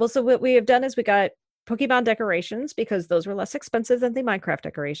 Well, so what we have done is we got Pokemon decorations because those were less expensive than the Minecraft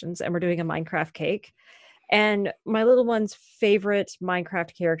decorations, and we're doing a Minecraft cake. And my little one's favorite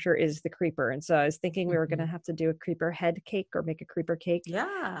Minecraft character is the creeper. And so I was thinking we were going to have to do a creeper head cake or make a creeper cake.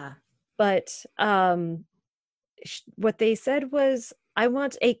 Yeah. But what they said was, I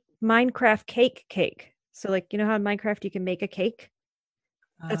want a Minecraft cake. So like, you know how in Minecraft you can make a cake?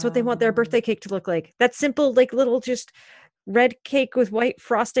 That's what they want their birthday cake to look like. That simple, like little just red cake with white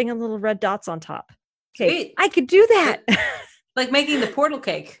frosting and little red dots on top. Okay, Sweet. I could do that. Like making the portal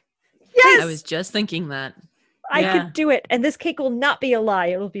cake. Yes, I was just thinking that. I could do it. And this cake will not be a lie.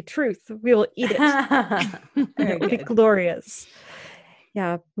 It will be truth. We will eat it. It will be glorious.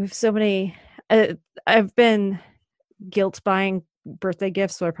 Yeah, we have so many. I've been guilt buying birthday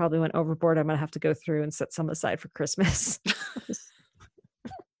gifts, so I probably went overboard. I'm going to have to go through and set some aside for Christmas.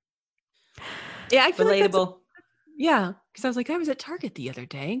 Yeah, I feel relatable. Yeah, because I was like, I was at Target the other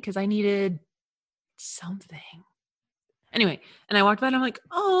day because I needed something. Anyway, and I walked by and I'm like,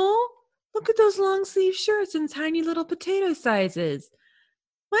 oh, look at those long sleeve shirts in tiny little potato sizes.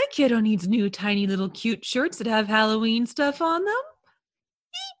 My kiddo needs new tiny little cute shirts that have Halloween stuff on them.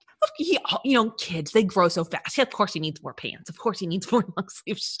 Kids, they grow so fast. Of course he needs more pants. Of course he needs more long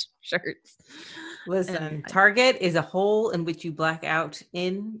sleeve shirts. Listen, Target is a hole in which you black out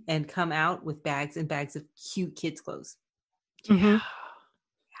in and come out with bags and bags of cute kids' clothes. Yeah.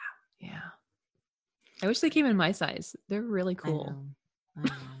 I wish they came in my size. They're really cool. I know.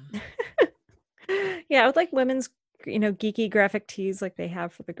 Yeah, I would like women's, geeky graphic tees like they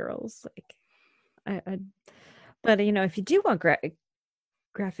have for the girls. But if you do want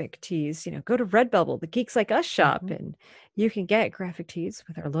graphic tees, go to Redbubble, the Geeks Like Us shop, and you can get graphic tees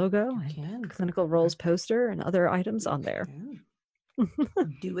with our logo and Clinical Roles poster and other items on there.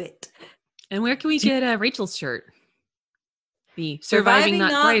 Do it. And where can we get Rachel's shirt? The Surviving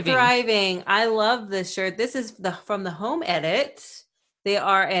Not Thriving. I love this shirt. This is from the Home Edit. They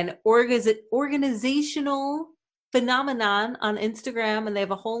are an organizational phenomenon on Instagram, and they have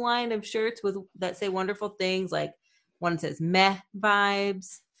a whole line of shirts that say wonderful things, like one says meh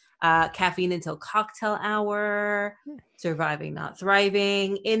vibes, caffeine until cocktail hour, surviving not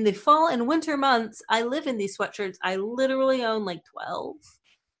thriving. In the fall and winter months, I live in these sweatshirts. I literally own like 12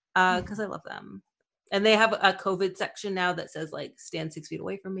 because I love them. And they have a COVID section now that says like stand 6 feet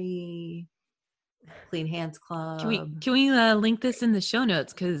away from me, clean hands club. Can we link this in the show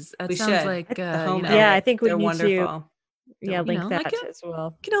notes? Because that sounds like I think we need wonderful. to link that as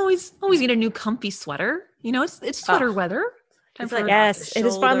well. You can always get a new comfy sweater. It's sweater weather. Yes, it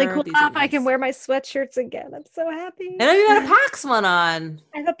is finally cool off. I can wear my sweatshirts again. I'm so happy. And you got a PAX one on.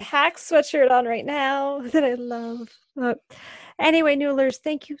 I have a PAX sweatshirt on right now that I love. Anyway, Noodlers,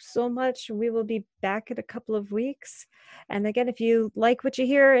 thank you so much. We will be back in a couple of weeks. And again, if you like what you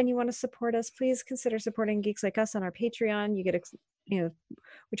hear and you want to support us, please consider supporting Geeks Like Us on our Patreon. You get, we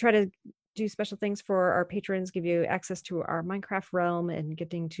try to do special things for our patrons, give you access to our Minecraft realm and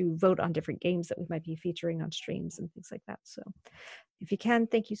getting to vote on different games that we might be featuring on streams and things like that. So if you can,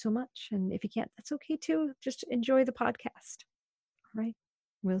 thank you so much. And if you can't, that's okay too. Just enjoy the podcast. All right.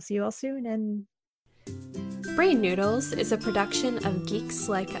 We'll see you all soon. And Brain Noodles is a production of Geeks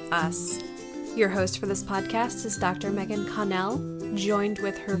Like Us. Your host for this podcast is Dr. Megan Connell, joined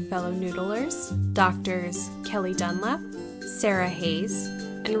with her fellow Noodlers, Doctors Kelli Dunlap, Sarah Hayes,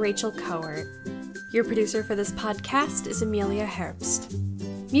 and Rachel Cowart. Your producer for this podcast is Amelia Herbst.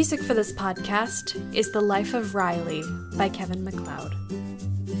 Music for this podcast is The Life of Riley by Kevin MacLeod.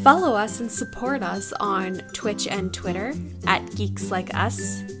 Follow us and support us on Twitch and Twitter at Geeks Like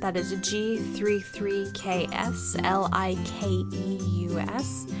Us. That is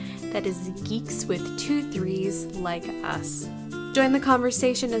G33KSLIKEUS. That is Geeks with 2 3s like us. Join the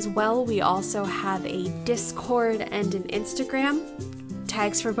conversation as well. We also have a Discord and an Instagram.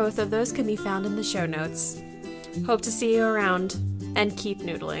 Tags for both of those can be found in the show notes. Hope to see you around, and keep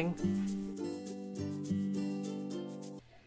noodling.